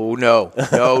 Oh, no.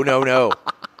 No.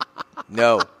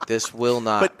 No, this will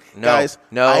not. But, no. guys,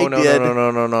 no.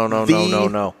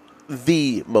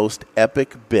 The most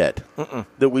epic bit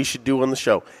that we should do on the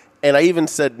show. And I even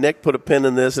said, Nick, put a pin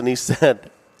in this, and he said,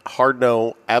 hard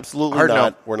no, absolutely hard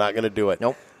not. no. We're not going to do it.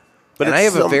 Nope. But and I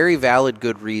have a very valid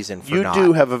good reason for not. You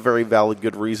do have a very valid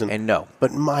good reason. And no.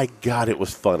 But my God, it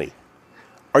was funny.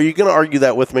 Are you going to argue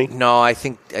that with me? No, I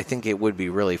think it would be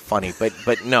really funny, but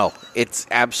no, it's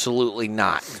absolutely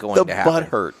not going to happen. The butt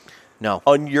hurt. No.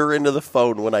 On your end of the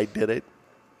phone when I did it.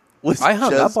 I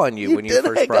hung up on you when you first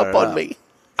brought it up. You did hang up on me.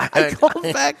 I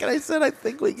called back and I said, I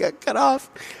think we got cut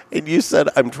off. And you said,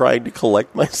 I'm trying to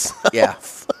collect myself. Yeah.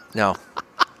 No.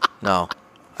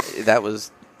 That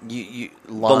was the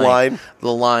line.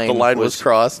 The line was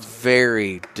crossed.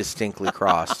 Very distinctly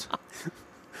crossed.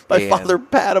 My father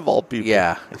Pat of all people.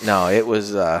 Yeah. No, it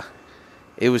was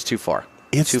too far.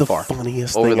 It's too the far.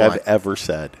 funniest thing I've ever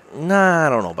said. Nah, I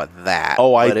don't know about that.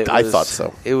 Oh, I thought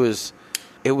so. It was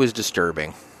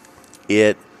disturbing.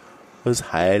 It was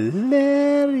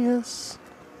hilarious.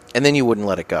 And then you wouldn't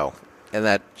let it go. And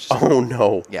that just, oh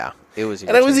no. Yeah. It was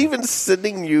and I was even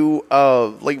sending you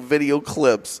like video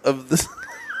clips of this.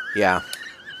 Yeah.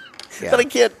 That I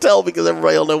can't tell because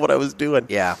everybody will know what I was doing.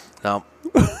 Yeah. No.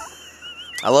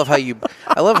 I love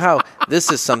how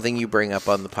this is something you bring up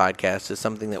on the podcast is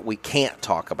something that we can't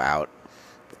talk about.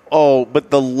 Oh, but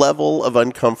the level of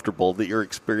uncomfortable that you're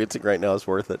experiencing right now is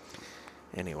worth it.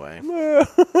 Anyway.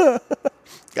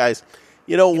 Guys,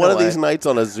 one of these nights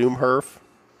on a Zoom herf,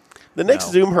 the next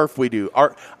Zoom herf we do,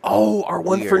 our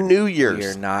one for New Year's. We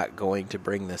are not going to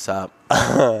bring this up.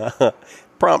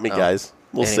 Prompt me, guys.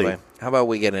 We'll see. How about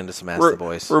we get into some Ask the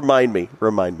Boys? Remind me.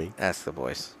 Ask the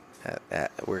Boys.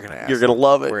 We're going to ask. You're going to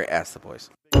love it. We're going to Ask the Boys.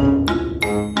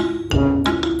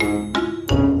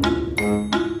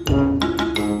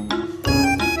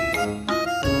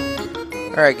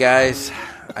 All right, guys.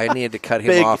 I needed to cut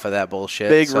him off of that bullshit.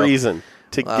 Big reason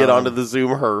to get onto the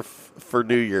Zoom herf for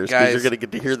New Year's because you're going to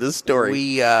get to hear this story.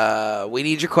 We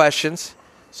need your questions,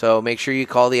 so make sure you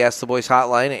call the Ask the Boys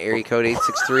hotline at area code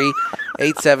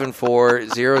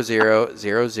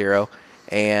 863-874-0000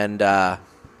 and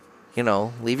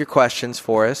leave your questions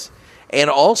for us. And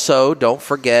also, don't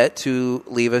forget to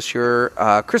leave us your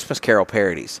Christmas Carol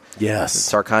parodies. Yes.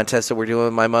 It's our contest that we're doing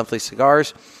with My Monthly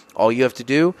Cigars. All you have to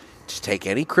do, just take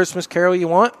any Christmas Carol you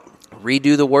want,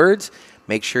 redo the words,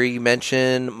 make sure you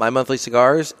mention My Monthly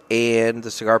Cigars and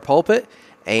the Cigar Pulpit,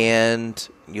 and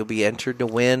you'll be entered to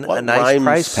win a nice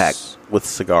prize pack. With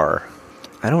cigar?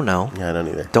 I don't know. Yeah, I don't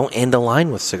either. Don't end a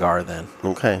line with cigar then.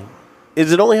 Okay.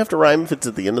 Does it only have to rhyme if it's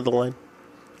at the end of the line?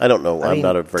 I don't know. I'm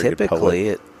not a very good poet. Typically,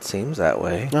 it seems that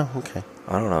way. Oh, okay.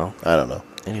 I don't know.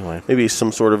 Anyway. Maybe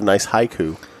some sort of nice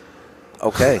haiku.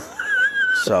 Okay.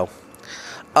 So,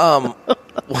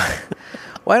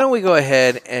 why don't we go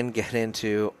ahead and get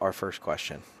into our first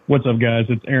question? What's up, guys?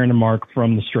 It's Aaron and Mark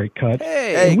from The Straight Cut.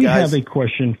 Hey, we guys. have a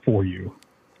question for you.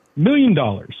 $1 million.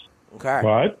 Okay.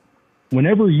 But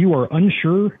whenever you are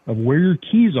unsure of where your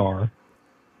keys are,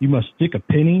 you must stick a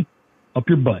penny up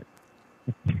your butt.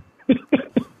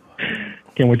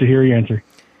 Can't wait to hear your answer.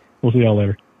 We'll see y'all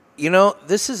later.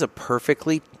 This is a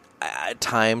perfectly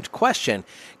timed question,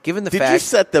 given the Did fact... you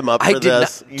set them up for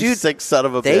this, you dude, sick son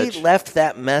of a they bitch? left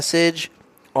that message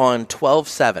on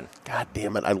 12/7. God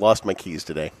damn it, I lost my keys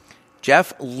today.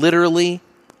 Jeff literally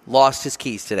lost his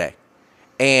keys today.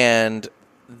 And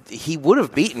he would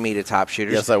have beaten me to Top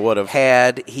Shooters. Yes, I would have.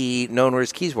 Had he known where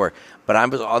his keys were. But I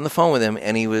was on the phone with him,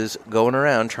 and he was going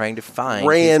around trying to find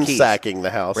his keys. Ransacking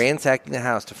the house. Ransacking the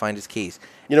house to find his keys.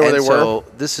 You know where they were? So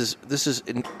this is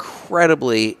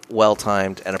incredibly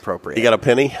well-timed and appropriate. You got a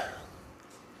penny?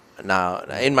 No,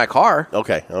 in my car.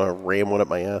 Okay, I'm going to ram one up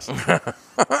my ass.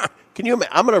 Can you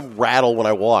imagine? I'm going to rattle when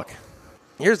I walk.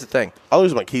 Here's the thing. I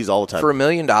lose my keys all the time. For $1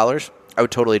 million, I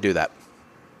would totally do that.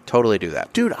 Totally do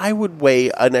that. Dude, I would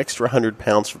weigh an extra 100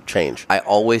 pounds for change. I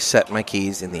always set my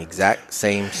keys in the exact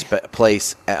same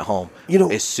place at home.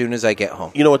 As soon as I get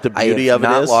home. You know what the beauty of it is?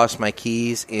 I have not lost my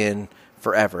keys in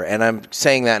forever, and I'm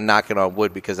saying that and knocking on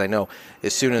wood because I know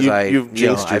as soon as you've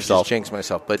jinxed I've yourself. just jinxed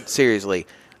myself. But seriously,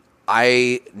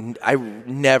 I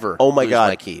never oh my lose God.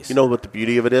 my keys. You know what the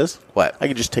beauty of it is? What? I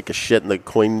could just take a shit in the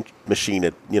coin machine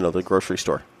at the grocery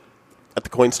store, at the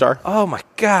Coinstar. Oh my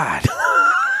God.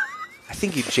 I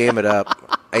think you jam it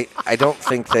up. I don't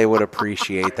think they would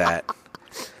appreciate that.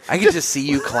 I could just see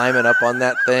you climbing up on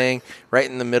that thing right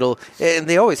in the middle. And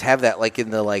they always have that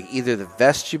in the either the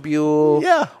vestibule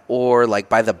or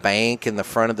by the bank in the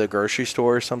front of the grocery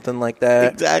store or something like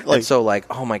that. Exactly. And so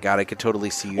oh my God, I could totally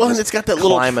see you and it's got that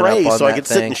little tray so I could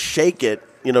sit and shake it,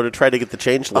 to try to get the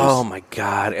change loose. Oh my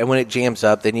God. And when it jams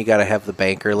up, then you got to have the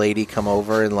banker lady come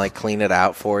over and clean it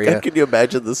out for you. Can you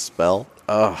imagine the smell?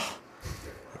 Oh.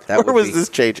 Where was this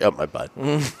change? Up my butt.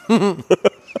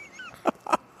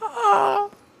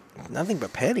 Nothing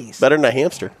but pennies. Better than a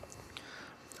hamster.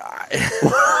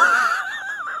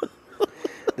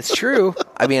 It's true.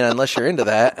 I mean, unless you're into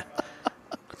that.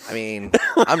 I mean,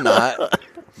 I'm not.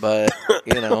 But,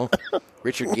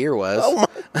 Richard Gere was. Oh,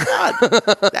 my God.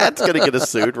 That's going to get us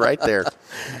sued right there.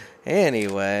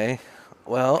 Anyway,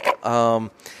 well,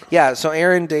 so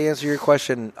Aaron, to answer your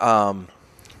question,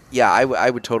 I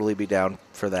would totally be down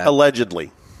for that.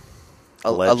 Allegedly.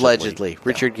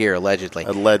 Richard Gere, allegedly.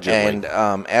 Allegedly. And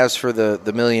as for the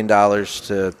 $1 million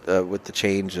to with the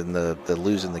change and the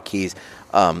losing the keys,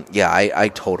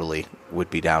 I totally would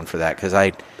be down for that because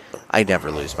I never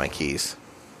lose my keys.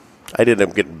 I'd end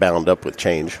up getting bound up with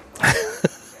change.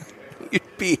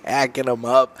 You'd be hacking them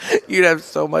up. You'd have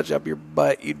so much up your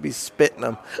butt, you'd be spitting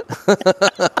them.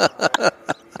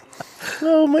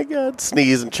 Oh, my God.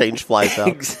 Sneeze and change flies out.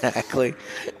 Exactly.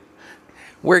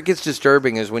 Where it gets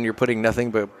disturbing is when you're putting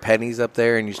nothing but pennies up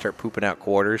there and you start pooping out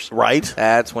quarters. Right.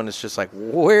 That's when it's just like,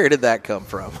 where did that come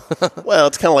from? Well,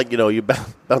 it's kind of like, you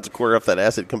bounce a quarter off that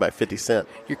acid, come back 50 cents.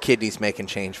 Your kidney's making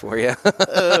change for you.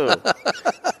 Oh.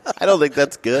 I don't think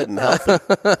that's good and healthy.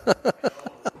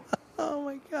 Oh,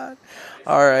 my God.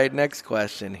 All right, next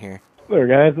question here. There,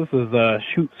 guys. This is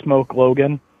Shoot Smoke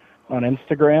Logan on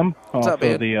Instagram. What's up,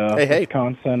 man? The Hey.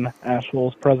 Wisconsin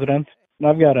Asheville's president. And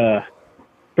I've got a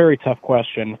very tough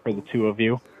question for the two of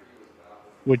you.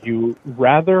 Would you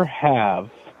rather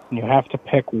have, and you have to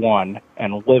pick one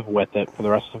and live with it for the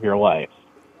rest of your life,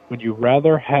 would you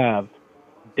rather have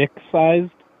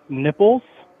dick-sized nipples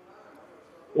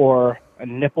or a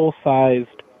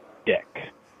nipple-sized dick?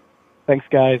 Thanks,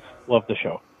 guys. Love the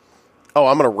show. Oh,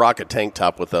 I'm going to rock a tank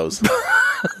top with those.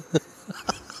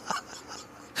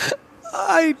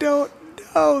 I don't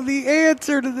know the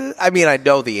answer to this. I mean, I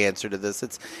know the answer to this.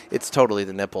 It's totally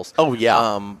the nipples. Oh,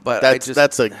 yeah. But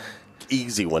that's a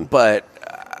easy one. But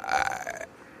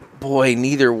boy,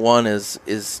 neither one is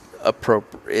going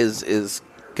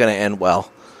to end well.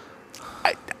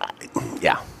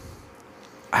 Yeah.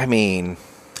 I mean,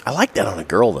 I like that on a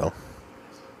girl, though.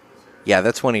 yeah,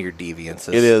 that's one of your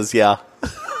deviances. It is, yeah.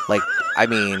 Like, I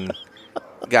mean,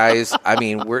 guys,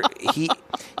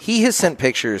 he has sent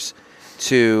pictures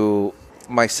to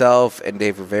myself and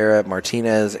Dave Rivera,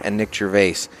 Martinez, and Nick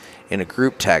Gervais in a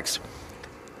group text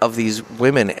of these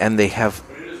women, and they have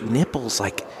nipples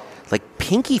like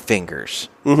pinky fingers,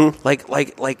 like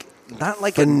not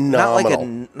like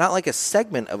Phenomenal. not like a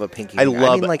segment of a pinky. I finger.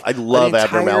 love mean, like I love an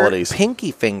entire abnormalities.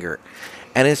 pinky finger,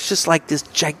 and it's just like this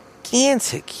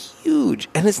gigantic, huge,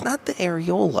 and it's not the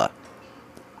areola.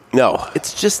 No.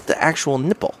 It's just the actual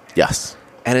nipple. Yes.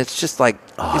 And it's just like,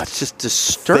 it's just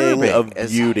disturbing Thing of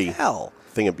as beauty. hell.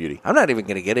 Thing of beauty. I'm not even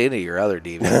going to get into your other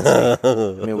deviants.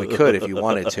 I mean, we could if you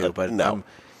wanted to, but No.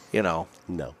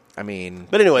 No. I mean.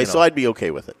 But anyway, so I'd be okay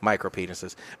with it. Micro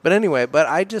penises. But anyway,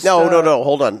 I just. No.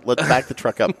 Hold on. Let's back the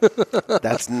truck up.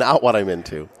 That's not what I'm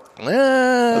into.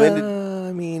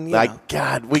 I mean,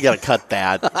 God, we got to cut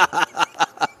that.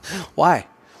 Why?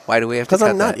 Why do we have to cut Because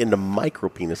I'm not that? into micro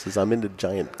penises. I'm into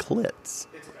giant clits.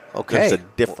 Okay. There's a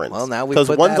difference. Well, now we've because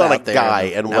put one's that on a out there. guy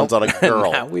and one's on a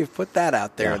girl. Now we've put that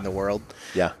out there Yeah. in the world.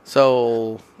 Yeah.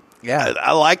 So, yeah.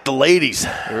 I like the ladies.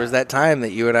 There was that time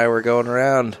that you and I were going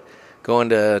around, going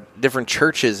to different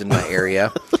churches in my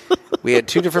area. We had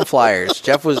two different flyers.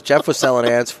 Jeff was selling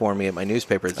ads for me at my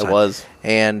newspaper at the time. I was.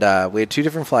 And we had two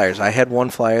different flyers. I had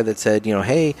one flyer that said,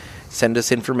 hey, send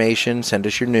us information, send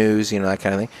us your news, that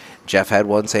kind of thing. Jeff had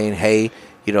one saying, hey,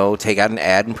 take out an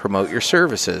ad and promote your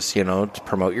services, to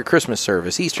promote your Christmas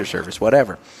service, Easter service,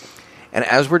 whatever. And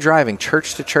as we're driving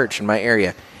church to church in my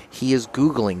area, he is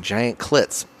Googling giant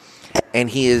clits. And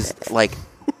he is like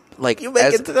You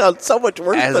make it sound so much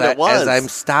worse than it was. As I'm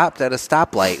stopped at a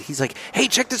stoplight, he's like, hey,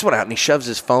 check this one out. And he shoves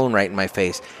his phone right in my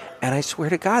face. And I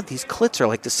swear to God, these clits are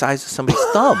like the size of somebody's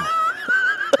thumb.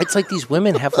 It's like these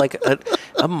women have like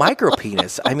a micro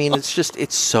penis. I mean,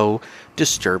 it's so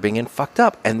disturbing and fucked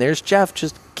up. And there's Jeff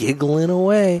just giggling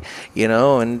away,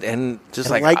 and just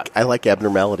I like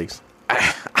abnormalities.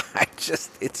 I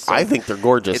think they're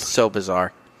gorgeous. It's so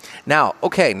bizarre. Now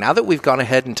that we've gone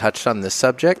ahead and touched on this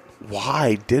subject,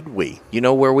 why did we? You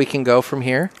know where we can go from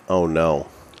here? Oh, no.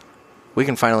 We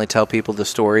can finally tell people the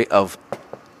story of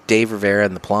Dave Rivera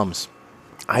and the Plums.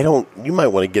 You might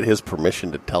want to get his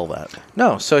permission to tell that.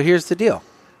 No, so here's the deal.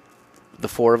 The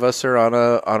four of us are on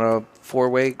a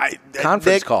four-way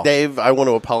conference call. Dave, I want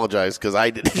to apologize because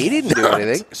He didn't do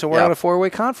anything, so we're on a four-way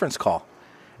conference call.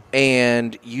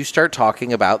 And you start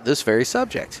talking about this very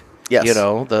subject. Yes.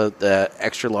 The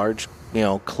extra large,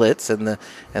 clits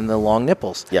and the long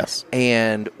nipples. Yes.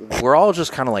 And we're all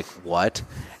just kind of like, what?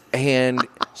 And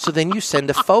so then you send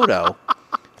a photo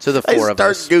to the four of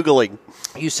us. Start Googling.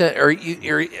 You said,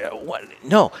 what?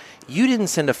 No, you didn't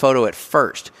send a photo at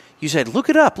first. You said, look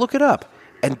it up.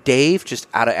 And Dave, just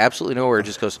out of absolutely nowhere,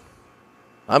 just goes,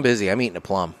 I'm busy. I'm eating a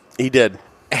plum. He did.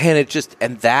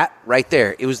 And that right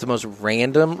there, it was the most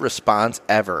random response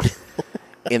ever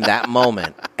in that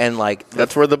moment. And like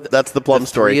That's the plum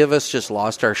story. Three of us just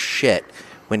lost our shit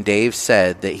when Dave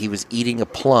said that he was eating a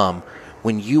plum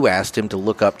when you asked him to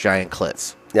look up giant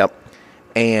clits. Yep.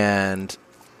 And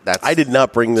I did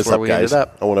not bring this where up, we guys. ended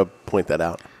up. I want to point that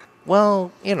out.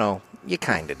 Well, you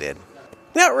kind of did.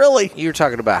 Not really. You were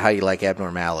talking about how you like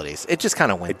abnormalities. It just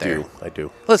kind of went there. I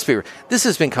do. Let's be real. This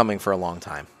has been coming for a long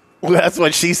time. Well, that's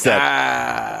what she said.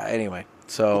 Anyway,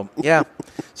 so yeah.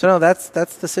 So no, that's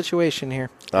the situation here.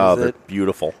 Oh, they're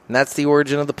beautiful. And that's the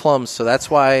origin of the plums. So that's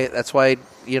why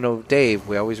Dave,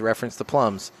 we always reference the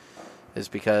plums, is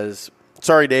because.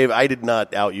 Sorry, Dave, I did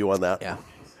not out you on that. Yeah.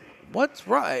 What's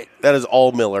right? That is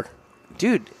all Miller.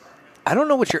 Dude, I don't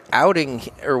know what you're outing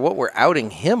or what we're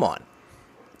outing him on.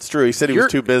 It's true. He said he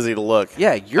was too busy to look.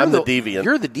 Yeah, I'm the deviant.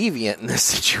 You're the deviant in this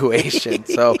situation.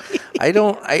 So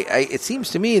it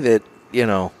seems to me that,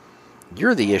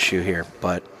 you're the issue here.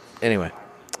 But anyway.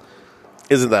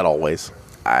 Isn't that always?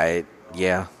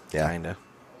 Yeah. Kind of.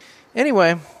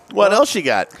 Anyway. What else you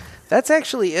got? That's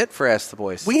actually it for Ask the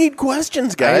Boys. We need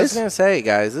questions, guys. I was going to say,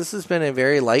 guys, this has been a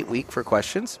very light week for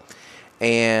questions.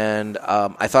 And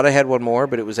I thought I had one more,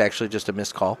 but it was actually just a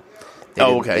missed call.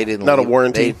 Okay. They didn't Not leave, a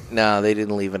warranty? They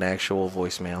didn't leave an actual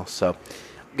voicemail. So,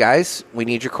 guys, we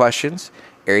need your questions.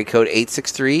 Area code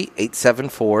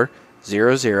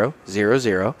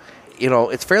 863-874-0000.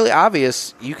 It's fairly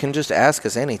obvious. You can just ask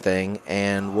us anything,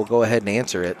 and we'll go ahead and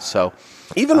answer it. So,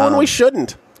 even when we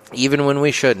shouldn't. Even when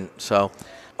we shouldn't. So,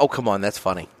 oh, come on. That's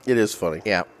funny. It is funny.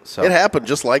 Yeah. So it happened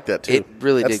just like that, too. It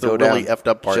really That's did go the really down effed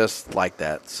up part. just like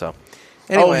that. So,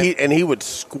 anyway. He would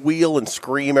squeal and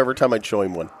scream every time I'd show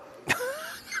him one.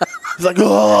 He's like,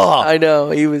 oh! I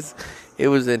know. It was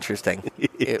interesting.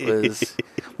 It was.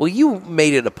 Well, you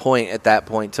made it a point at that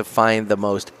point to find the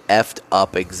most effed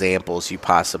up examples you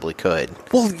possibly could.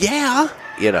 Well, yeah.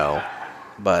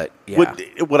 But, yeah.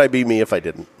 Would I be me if I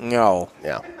didn't? No.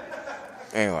 Yeah.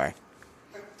 Anyway.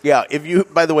 Yeah,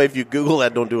 by the way, if you Google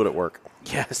that, don't do it at work.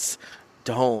 Yes.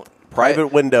 Don't. Private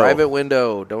window. Private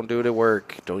window. Don't do it at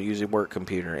work. Don't use your work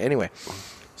computer. Anyway.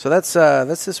 So that's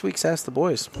this week's Ask the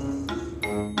Boys.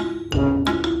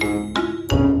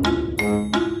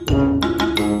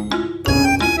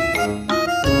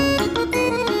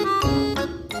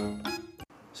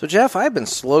 So, Jeff, I've been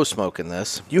slow smoking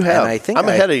this. You have. And I'm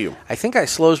ahead of you. I think I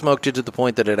slow smoked it to the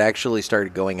point that it actually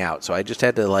started going out. So I just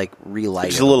had to, relight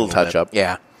Just it a little bit. touch up.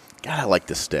 Yeah. God, I like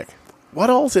this stick.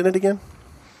 What all's in it again?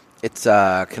 It's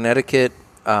Connecticut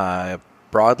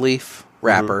broadleaf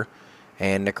wrapper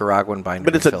and Nicaraguan binder.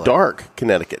 But it's a dark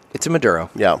Connecticut. It's a Maduro.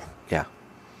 Yeah. Yeah.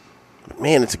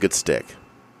 Man, it's a good stick.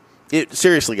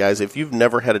 Seriously, guys, if you've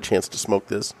never had a chance to smoke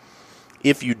this,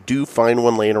 if you do find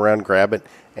one laying around, grab it.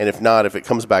 And if not, if it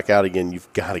comes back out again, you've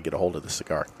got to get a hold of the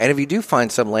cigar. And if you do find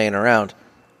some laying around,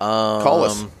 call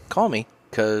us. Call me,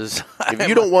 because if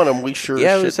you don't want them, we sure I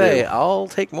should would say I'll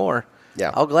take more.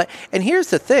 Yeah, I'll glad. And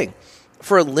here's the thing: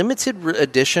 for a limited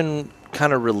edition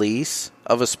kind of release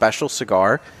of a special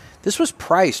cigar, this was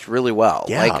priced really well.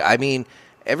 Yeah.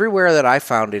 Everywhere that I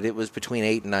found it, it was between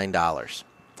 $8 and $9.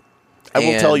 I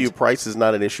will tell you, price is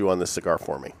not an issue on this cigar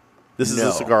for me. This is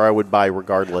a cigar I would buy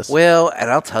regardless. Well,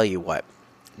 and I'll tell you what.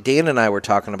 Dan and I were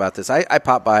talking about this. I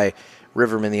popped by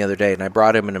Riverman the other day, and I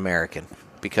brought him an American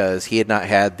because he had not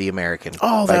had the American.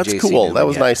 Oh, by that's JC cool. Newman That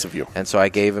was yet. nice of you. And so I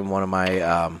gave him one of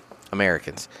my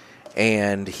Americans.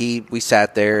 And we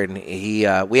sat there, and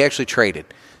we actually traded.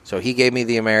 So he gave me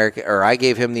the American, or I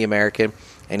gave him the American,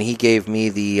 and he gave me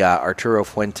the Arturo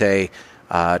Fuente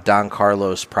Don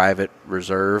Carlos Private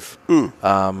Reserve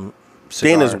cigar.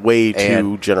 Dan is way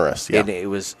too generous. Yeah. And it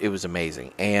was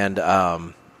amazing.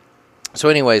 And so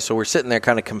anyway, so we're sitting there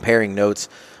kind of comparing notes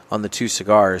on the two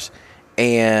cigars,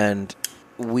 and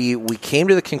we came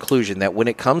to the conclusion that when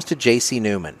it comes to JC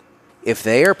Newman, if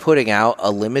they are putting out a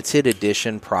limited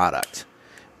edition product,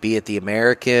 be it the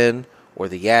American or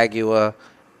the Yagua,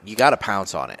 you got to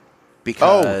pounce on it.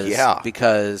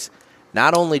 Because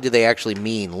not only do they actually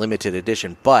mean limited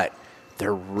edition, but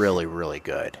they're really, really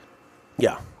good.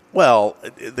 Yeah. Well,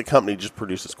 the company just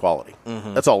produces quality.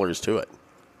 That's all there is to it.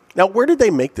 Now, where did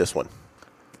they make this one?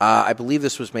 I believe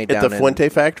this was made at the Fuente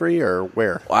factory, or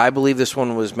where? I believe this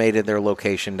one was made at their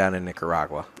location down in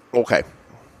Nicaragua. Okay.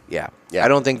 Yeah. I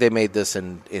don't think they made this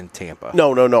in Tampa.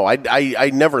 No.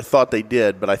 I never thought they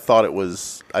did, but I thought it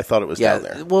was down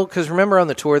there. Well, because remember on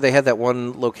the tour they had that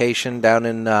one location down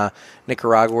in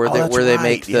Nicaragua where they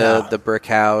make the brick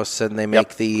house and they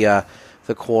make the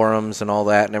quorums and all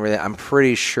that and everything. I'm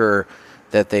pretty sure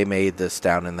that they made this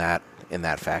down in that in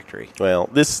that factory. Well,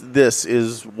 this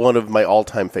is one of my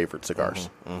all-time favorite cigars.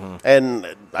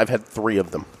 And I've had 3 of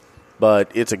them.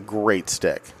 But it's a great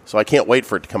stick. So I can't wait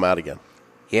for it to come out again.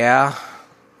 Yeah.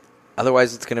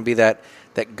 Otherwise, it's going to be that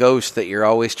ghost that you're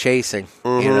always chasing,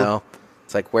 you know?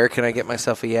 It's like, where can I get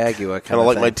myself a Yagua? Kind of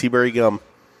like my T-berry gum.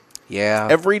 Yeah.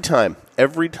 Every time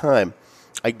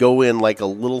I go in like a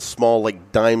little small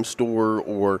like dime store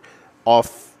or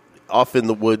off in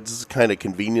the woods kind of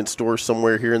convenience store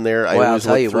somewhere here and there, I always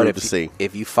look through to see.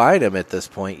 If you find them at this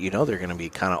point, you know they're going to be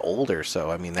kind of older.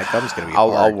 So, I mean, that gum's going to be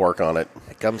hard. I'll work on it.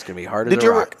 That gum's going to be hard as a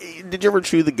rock. Did you ever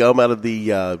chew the gum out of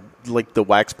the like the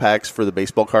wax packs for the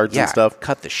baseball cards and stuff?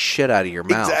 Cut the shit out of your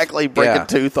mouth. Exactly. Break a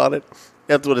tooth on it.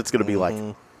 That's what it's going to be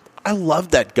like. I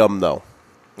love that gum, though.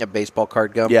 A baseball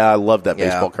card gum? Yeah, I love that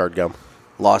baseball card gum.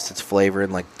 Lost its flavor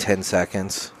in like 10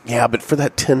 seconds. Yeah, but for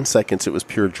that 10 seconds, it was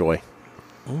pure joy.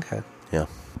 Okay. Yeah.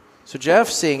 So Jeff,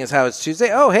 seeing as how it's Tuesday,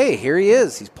 oh, hey, here he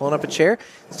is. He's pulling up a chair.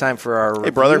 It's time for our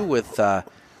review brother. with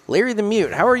Larry the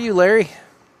Mute. How are you, Larry?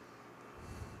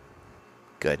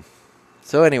 Good.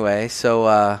 So anyway,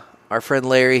 our friend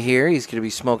Larry here, he's going to be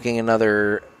smoking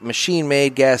another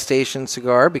machine-made gas station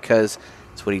cigar because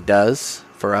it's what he does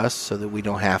for us so that we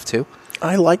don't have to.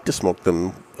 I like to smoke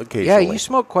them occasionally. Yeah, you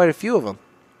smoke quite a few of them.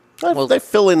 Well, they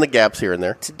fill in the gaps here and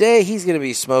there. Today, he's going to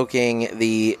be smoking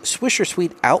the Swisher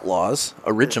Sweet Outlaws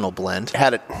Original Blend.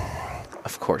 Had it.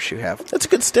 Of course you have. That's a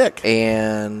good stick.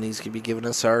 And he's going to be giving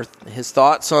us his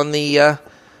thoughts on the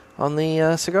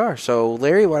cigar. So,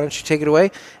 Larry, why don't you take it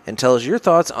away and tell us your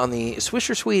thoughts on the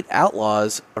Swisher Sweet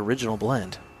Outlaws Original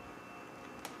Blend.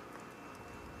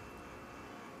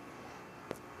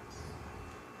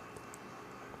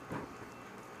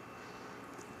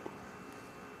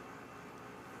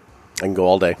 I can go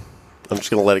all day. I'm just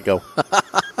going to let it go.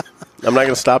 I'm not going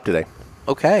to stop today.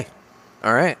 Okay.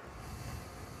 All right.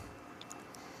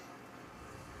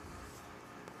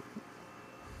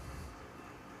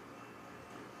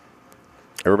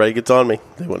 Everybody gets on me.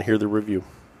 They want to hear the review.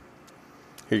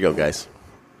 Here you go, guys.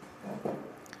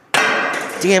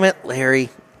 Damn it,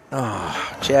 Larry.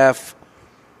 Oh, Jeff.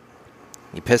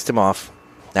 You pissed him off.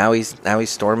 Now he's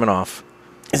storming off.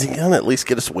 Is he going to at least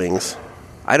get us wings?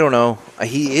 I don't know.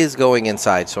 He is going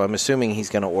inside, so I'm assuming he's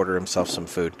going to order himself some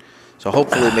food. So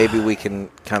hopefully maybe we can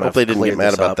kind of Hope they didn't get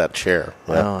mad about up. that chair.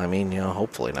 Yeah. Well, I mean,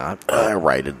 hopefully not. I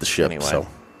righted the ship, Anyway. so.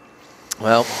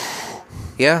 Well,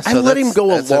 yeah. So I let him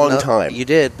go a long time. You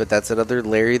did, but that's another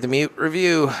Larry the Mute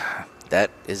review.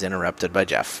 That is interrupted by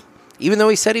Jeff. Even though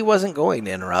he said he wasn't going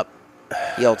to interrupt,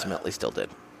 he ultimately still did.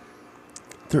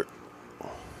 You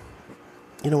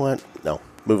know what? No.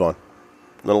 Move on.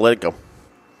 I'm going to let it go.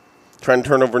 Trying to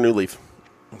turn over a new leaf.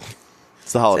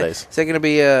 It's the holidays. Is that going to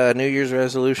be a New Year's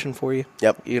resolution for you?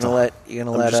 Yep. I'm just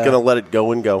going to let it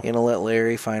go and go. You're going to let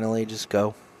Larry finally just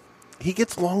go. He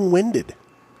gets long-winded.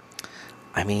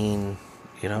 I mean,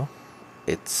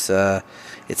 it's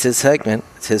his segment.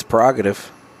 It's his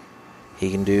prerogative.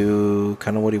 He can do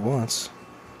kind of what he wants.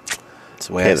 That's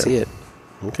the way I see it.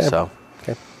 Okay. So,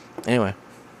 anyway.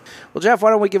 Well, Jeff, why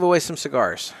don't we give away some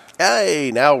cigars? Hey,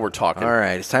 now we're talking. All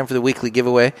right. It's time for the weekly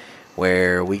giveaway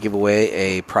where we give away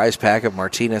a prize pack of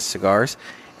Martinez cigars.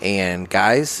 And,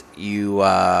 guys, you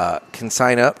can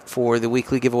sign up for the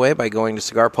weekly giveaway by going to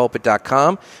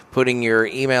cigarpulpit.com, putting your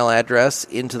email address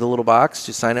into the little box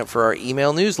to sign up for our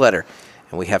email newsletter.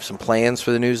 And we have some plans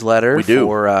for the newsletter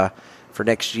for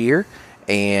next year.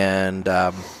 And,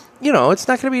 it's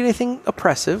not going to be anything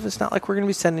oppressive. It's not like we're going to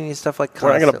be sending you stuff like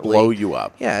constantly. We're not going to blow you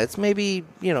up. Yeah, it's maybe,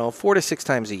 4 to 6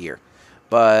 times a year.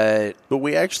 But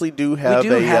we actually do have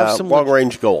some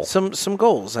long-range goal. Some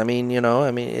goals. I mean,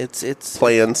 it's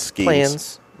plans,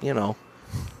 schemes.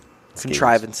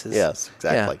 Contrivances. Yes,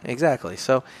 exactly. Yeah, exactly.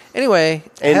 So, anyway,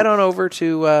 head on over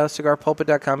to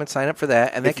cigarpulpit.com and sign up for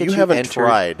that. And that gets you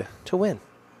entered to win.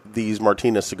 These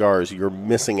Martinez cigars, you're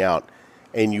missing out.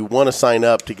 And you want to sign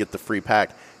up to get the free pack.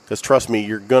 Because trust me,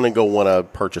 you're going to go want to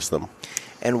purchase them.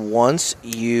 And once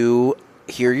you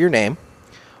hear your name,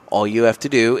 all you have to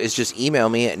do is just email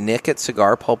me at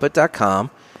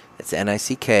nick@cigarpulpit.com. It's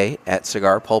NICK at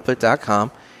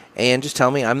cigarpulpit.com. And just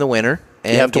tell me I'm the winner.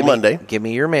 And you have till Monday. Give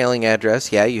me your mailing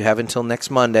address. Yeah, you have until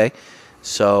next Monday.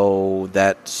 So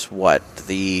that's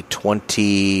the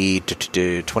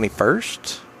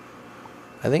 21st?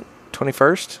 I think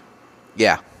 21st?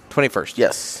 Yeah, 21st.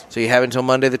 Yes. So you have until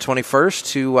Monday the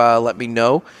 21st to let me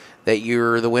know that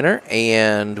you're the winner,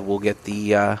 and we'll get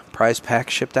the prize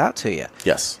pack shipped out to you.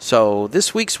 Yes. So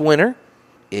this week's winner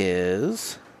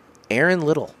is Aaron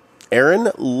Little.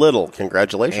 Aaron Little.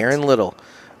 Congratulations. Aaron Little.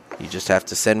 You just have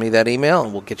to send me that email,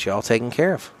 and we'll get you all taken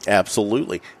care of.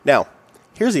 Absolutely. Now,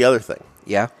 here's the other thing.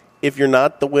 Yeah? if you're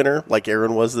not the winner, like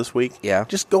Aaron was this week, Yeah.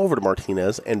 just go over to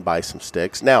Martinez and buy some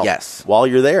sticks. Now, Yes. while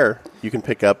you're there, you can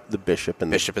pick up the Bishop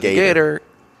and the Gator.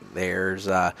 There's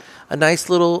a nice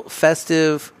little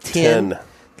festive tin.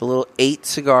 The little 8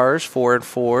 cigars, 4 and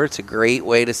 4. It's a great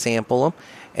way to sample them.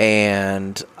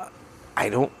 And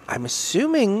I'm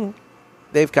assuming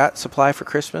they've got supply for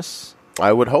Christmas.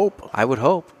 I would hope.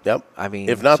 Yep. I mean,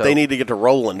 if not, they need to get to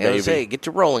rolling, baby. Say, get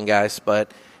to rolling, guys.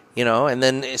 But, and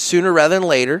then sooner rather than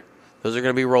later, those are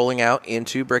going to be rolling out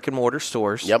into brick and mortar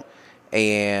stores. Yep.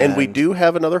 And we do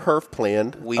have another HERF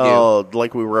planned. We do.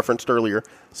 Like we referenced earlier,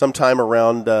 sometime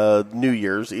around New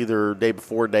Year's, either day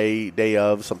before, day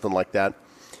of, something like that.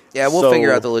 Yeah, we'll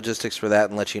figure out the logistics for that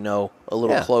and let you know a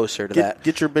little closer to that.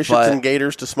 Get your Bishops and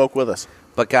Gators to smoke with us.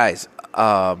 But, guys,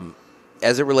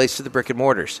 as it relates to the brick and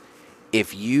mortars,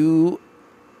 if you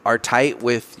are tight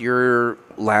with your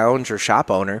lounge or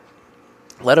shop owner,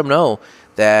 let them know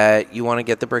that you want to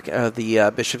get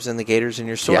the Bishops and the Gators in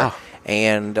your store. Yeah.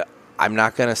 And I'm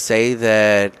not going to say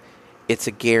that it's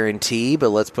a guarantee, but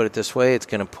let's put it this way. It's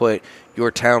going to put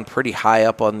your town pretty high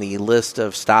up on the list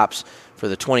of stops for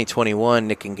the 2021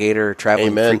 Nick and Gator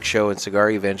Traveling Freak Show and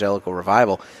Cigar Evangelical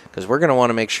Revival, because we're going to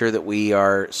want to make sure that we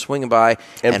are swinging by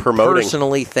and promoting.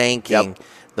 Personally thanking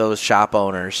those shop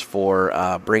owners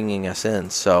for bringing us in.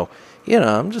 So,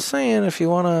 I'm just saying, if you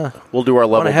want to, we'll do our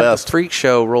level have best. The freak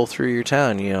show roll through your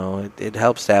town. It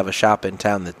helps to have a shop in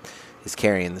town that is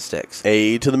carrying the sticks.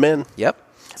 A to the men. Yep.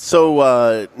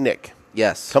 So, Nick.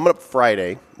 Yes. Coming up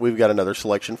Friday, we've got another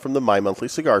selection from the My Monthly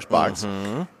Cigars box.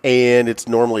 Mm-hmm. And it's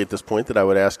normally at this point that I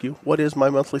would ask you, what is My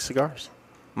Monthly Cigars?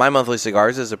 My Monthly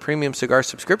Cigars is a premium cigar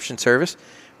subscription service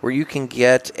where you can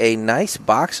get a nice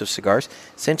box of cigars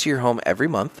sent to your home every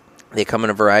month. They come in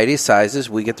a variety of sizes.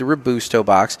 We get the Robusto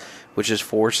box, which is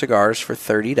 4 cigars for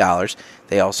 $30.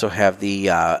 They also have the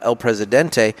El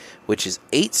Presidente, which is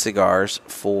 8 cigars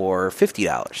for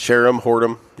 $50. Share them, hoard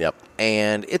them. Yep.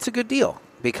 And it's a good deal,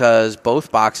 because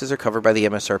both boxes are covered by the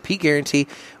MSRP guarantee,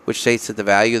 which states that the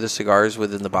value of the cigars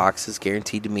within the box is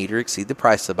guaranteed to meet or exceed the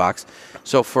price of the box.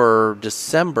 So for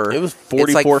December, it was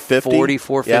 $44.50.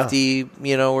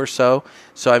 $44.50, or so.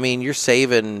 So I mean, you're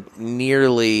saving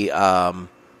nearly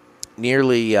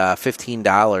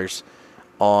 $15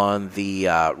 on the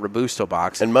Robusto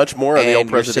box, and much more on the El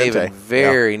Presidente. You're saving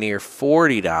very near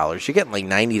 $40. You're getting like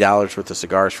 $90 worth of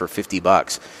cigars for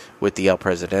 $50 with the El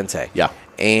Presidente. Yeah,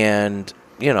 and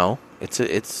it's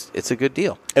a good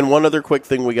deal. And one other quick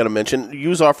thing we got to mention: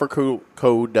 use offer code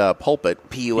PULPIT,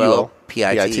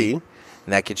 PULPIT, and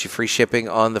that gets you free shipping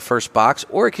on the first box,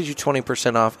 or it gives you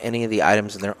 20% off any of the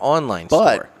items in their online store.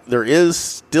 But there is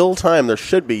still time. There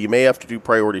should be. You may have to do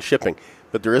priority shipping,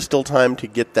 but there is still time to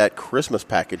get that Christmas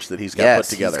package that he's got put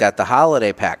together. He's got the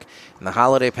holiday pack, and the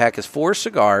holiday pack is 4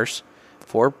 cigars.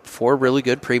 Four really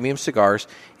good premium cigars.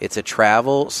 It's a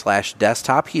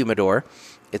travel/desktop humidor.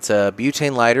 It's a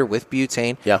butane lighter with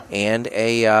butane and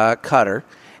a cutter,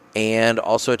 and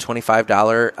also a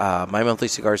 $25 My Monthly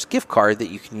Cigars gift card that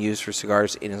you can use for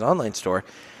cigars in his online store.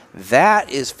 That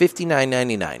is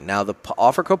 $59.99. Now, the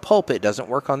offer code PULPIT doesn't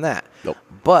work on that. Nope.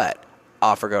 But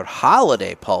offer code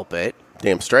HOLIDAY PULPIT.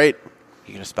 Damn straight.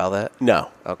 You going to spell that? No.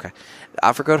 Okay.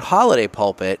 Offer code HOLIDAY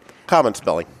PULPIT. Common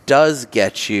spelling. Does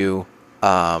get you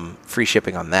free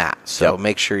shipping on that. So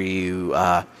make sure you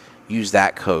use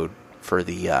that code for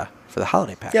the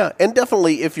holiday pack. Yeah, and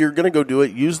definitely if you're going to go do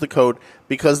it, use the code,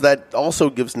 because that also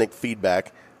gives Nick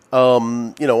feedback,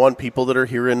 on people that are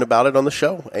hearing about it on the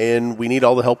show, and we need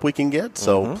all the help we can get.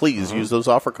 So please use those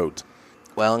offer codes.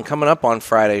 Well, and coming up on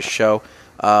Friday's show,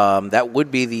 that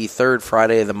would be the third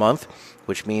Friday of the month,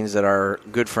 which means that our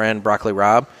good friend Broccoli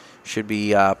Rob should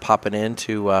be popping in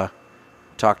to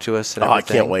talk to us and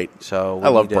everything. I can't wait. So I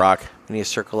love Brock. We need to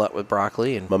circle up with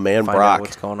Broccoli and my man find Brock. out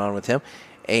what's going on with him.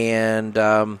 And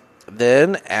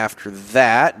then after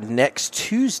that, next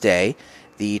Tuesday,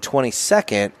 the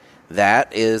 22nd,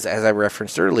 that is, as I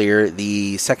referenced earlier,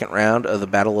 the second round of the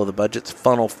Battle of the Budgets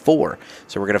Funnel 4.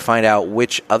 So we're going to find out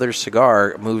which other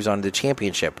cigar moves on to the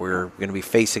championship. We're going to be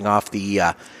facing off the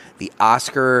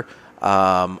Oscar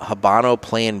Habano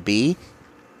Plan B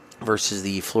versus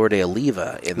the Flor de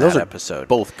Oliva in that episode.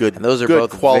 Both good. And those are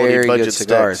good both quality very budget good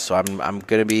cigars. sticks. So I'm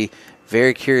going to be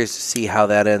very curious to see how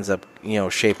that ends up,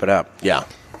 shaping up. Yeah.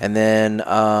 And then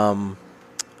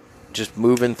just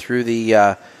moving through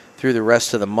the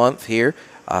rest of the month here,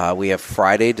 we have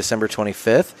Friday, December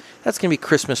 25th. That's going to be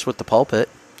Christmas with the Pulpit.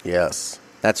 Yes.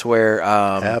 That's where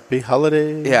Happy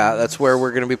Holidays. Yeah, that's where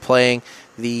we're going to be playing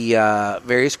the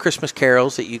various Christmas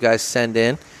carols that you guys send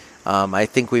in. I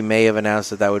think we may have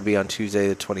announced that would be on Tuesday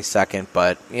the 22nd,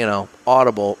 but,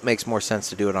 Audible makes more sense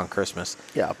to do it on Christmas.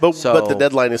 Yeah, but the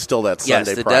deadline is still that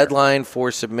Sunday Yes, the prior. deadline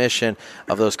for submission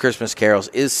of those Christmas carols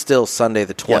is still Sunday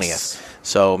the 20th. Yes.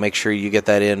 So make sure you get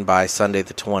that in by Sunday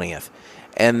the 20th.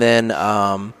 And then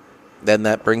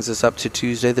that brings us up to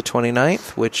Tuesday the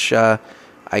 29th, which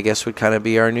I guess would kind of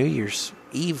be our New Year's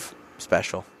Eve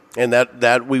special. And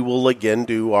that we will again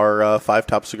do our 5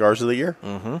 top cigars of the year.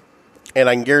 Mm-hmm. And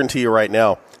I can guarantee you right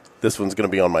now, this one's going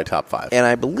to be on my top 5. And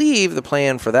I believe the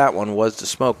plan for that one was to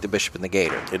smoke the Bishop and the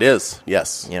Gator. It is,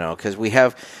 yes. Because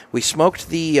we smoked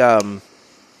the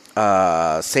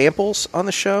samples on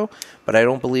the show, but I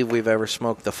don't believe we've ever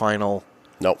smoked the final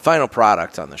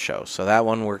product on the show. So that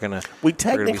one we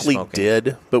technically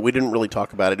did, but we didn't really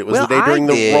talk about it. It was the day during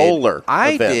the roller event.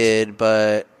 I did,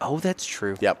 but that's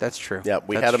true. Yep. That's true. Yeah,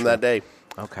 we had them that day.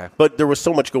 Okay. But there was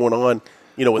so much going on,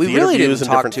 with the really interviews didn't and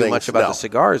talk different too things. much about the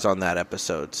cigars on that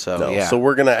episode. So yeah. So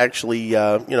we're going to actually,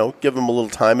 give them a little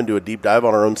time and do a deep dive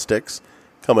on our own sticks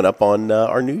coming up on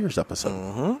our New Year's episode.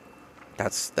 Mm-hmm.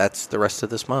 That's the rest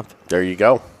of this month. There you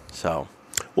go. So,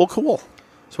 well, cool.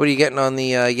 So what are you getting on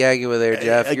the Yagua there,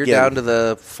 Jeff? Again, you're down to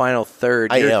the final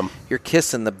third. I am. You're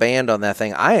kissing the band on that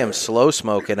thing. I am slow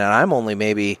smoking, and I'm only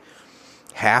maybe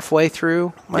halfway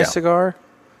through my cigar.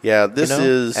 Yeah, this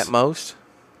is at most.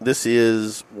 This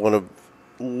is one of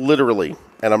literally,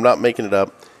 and I'm not making it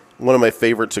up, one of my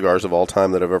favorite cigars of all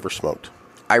time that I've ever smoked.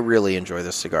 I really enjoy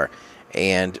this cigar,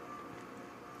 and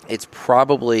it's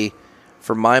probably,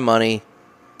 for my money,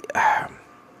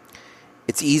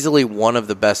 it's easily one of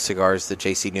the best cigars that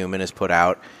J.C. Newman has put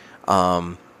out.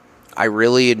 I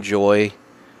really enjoy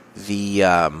the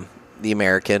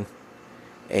American,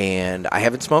 and I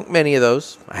haven't smoked many of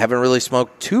those. I haven't really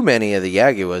smoked too many of the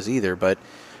Yaguas either, but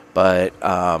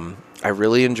I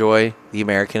really enjoy the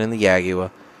American and the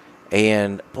Yagua.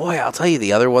 And boy, I'll tell you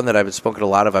the other one that I've been smoking a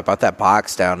lot of. I bought that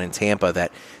box down in Tampa,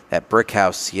 that Brick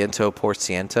House Ciento por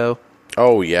Ciento.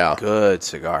 Oh yeah, good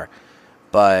cigar.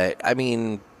 But I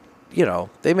mean,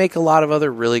 they make a lot of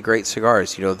other really great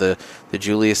cigars. The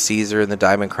Julius Caesar and the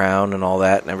Diamond Crown and all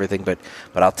that and everything. But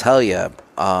I'll tell you,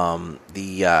 in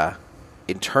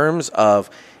terms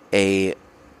of a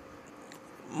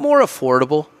more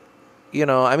affordable,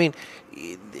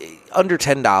 under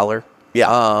 $10,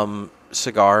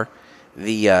 cigar.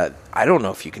 I don't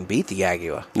know if you can beat the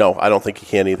Yagua. No, I don't think you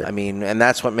can either. I mean, and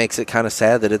that's what makes it kind of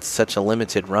sad that it's such a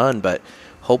limited run. But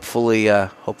hopefully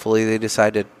they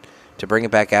decide to bring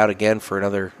it back out again for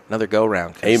another go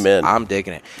round. Amen. I'm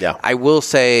digging it. Yeah. I will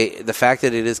say the fact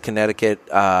that it is Connecticut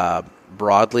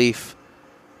broadleaf,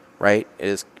 right?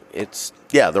 It's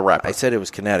the wrapper. I said it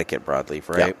was Connecticut broadleaf,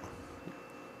 right? Yeah.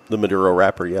 The Maduro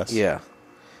wrapper, yes.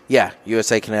 Yeah,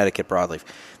 USA Connecticut broadleaf.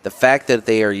 The fact that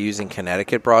they are using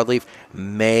Connecticut broadleaf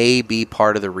may be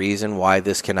part of the reason why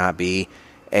this cannot be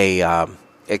a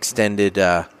extended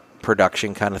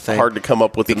production kind of thing. Hard to come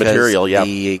up with the material, yeah.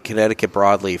 The Connecticut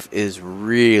broadleaf is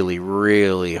really,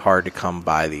 really hard to come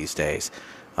by these days.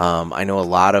 I know a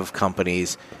lot of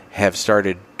companies have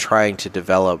started trying to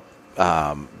develop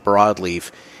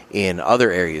broadleaf in other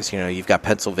areas. You've got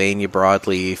Pennsylvania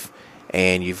broadleaf,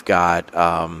 and you've got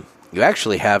you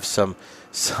actually have some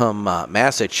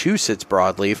Massachusetts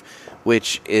broadleaf,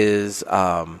 which is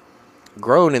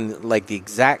grown in like the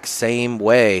exact same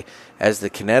way as the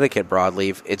Connecticut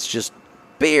broadleaf. It's just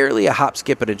barely a hop,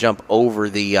 skip, and a jump over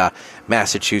the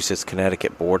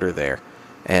Massachusetts-Connecticut border there.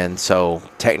 And so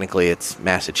technically it's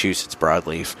Massachusetts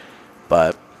broadleaf,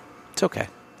 but it's okay.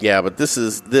 Yeah, but this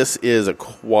is a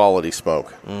quality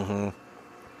smoke. Mm-hmm.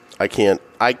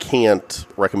 I can't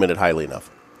recommend it highly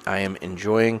enough. I am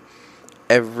enjoying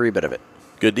every bit of it.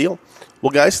 Good deal. Well,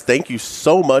 guys, thank you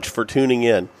so much for tuning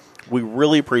in. We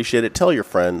really appreciate it. Tell your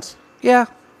friends. Yeah,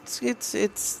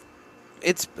 it's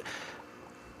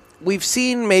we've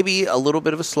seen maybe a little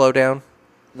bit of a slowdown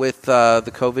with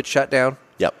the COVID shutdown.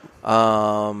 Yep.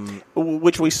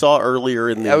 Which we saw earlier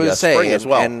in the spring as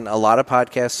well. And a lot of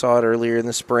podcasts saw it earlier in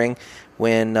the spring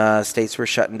when states were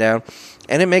shutting down.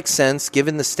 And it makes sense,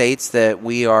 given the states that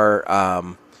we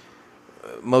are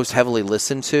most heavily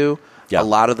listened to. Yeah. A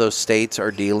lot of those states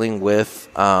are dealing with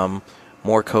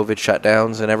more COVID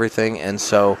shutdowns and everything. And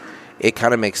so it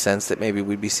kind of makes sense that maybe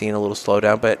we'd be seeing a little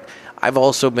slowdown. But I've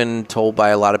also been told by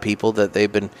a lot of people that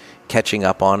they've been catching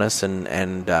up on us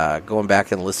and going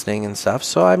back and listening and stuff.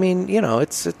 So, I mean,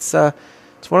 it's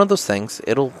one of those things.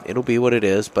 It'll be what it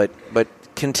is. But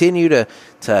continue to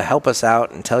help us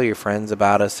out and tell your friends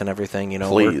about us and everything.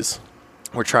 Please.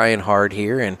 We're trying hard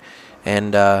here,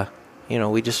 and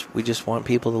we just want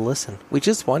people to listen. We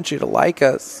just want you to like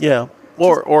us. Yeah.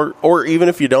 Or even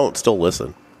if you don't, still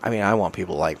listen. I mean, I want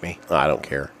people to like me. I don't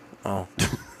care. Oh.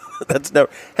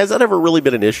 Has that ever really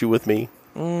been an issue with me?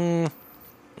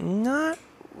 Not,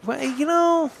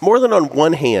 well, More than on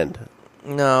one hand.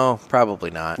 no, probably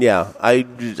not. Yeah, I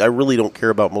really don't care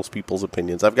about most people's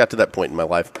opinions. I've got to that point in my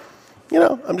life.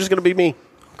 I'm just going to be me.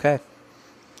 Okay.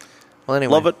 Well,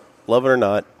 anyway. Love it or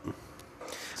not.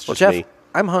 It's Well, just Jeff, me.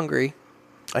 I'm hungry.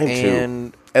 I am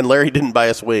too. And Larry didn't buy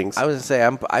us wings. I was going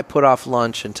to say, I put off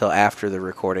lunch until after the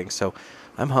recording, so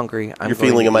I'm hungry. You're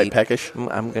feeling a mite peckish?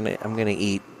 I'm gonna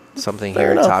eat something Fair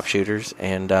here enough. at Top Shooters,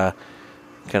 and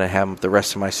gonna have the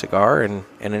rest of my cigar and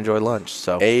enjoy lunch.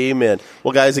 So, Amen.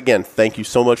 Well, guys, again, thank you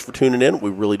so much for tuning in.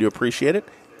 We really do appreciate it,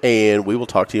 and we will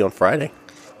talk to you on Friday.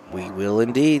 we will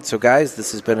indeed. So, guys,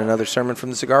 this has been another sermon from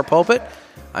the Cigar Pulpit.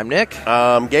 I'm Nick.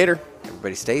 Gator.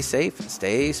 Everybody stay safe and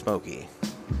stay smoky.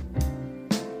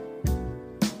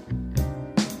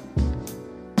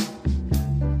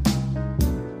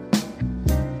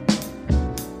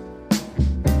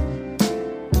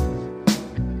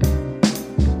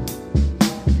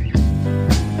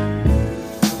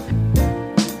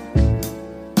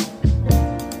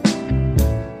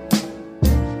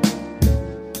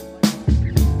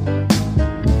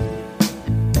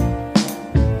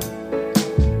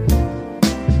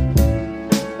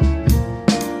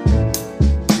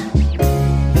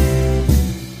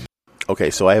 Okay,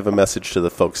 so I have a message to the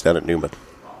folks down at Newman.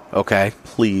 Okay.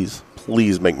 Please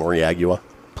make more Yagua.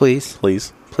 Please.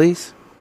 Please. Please.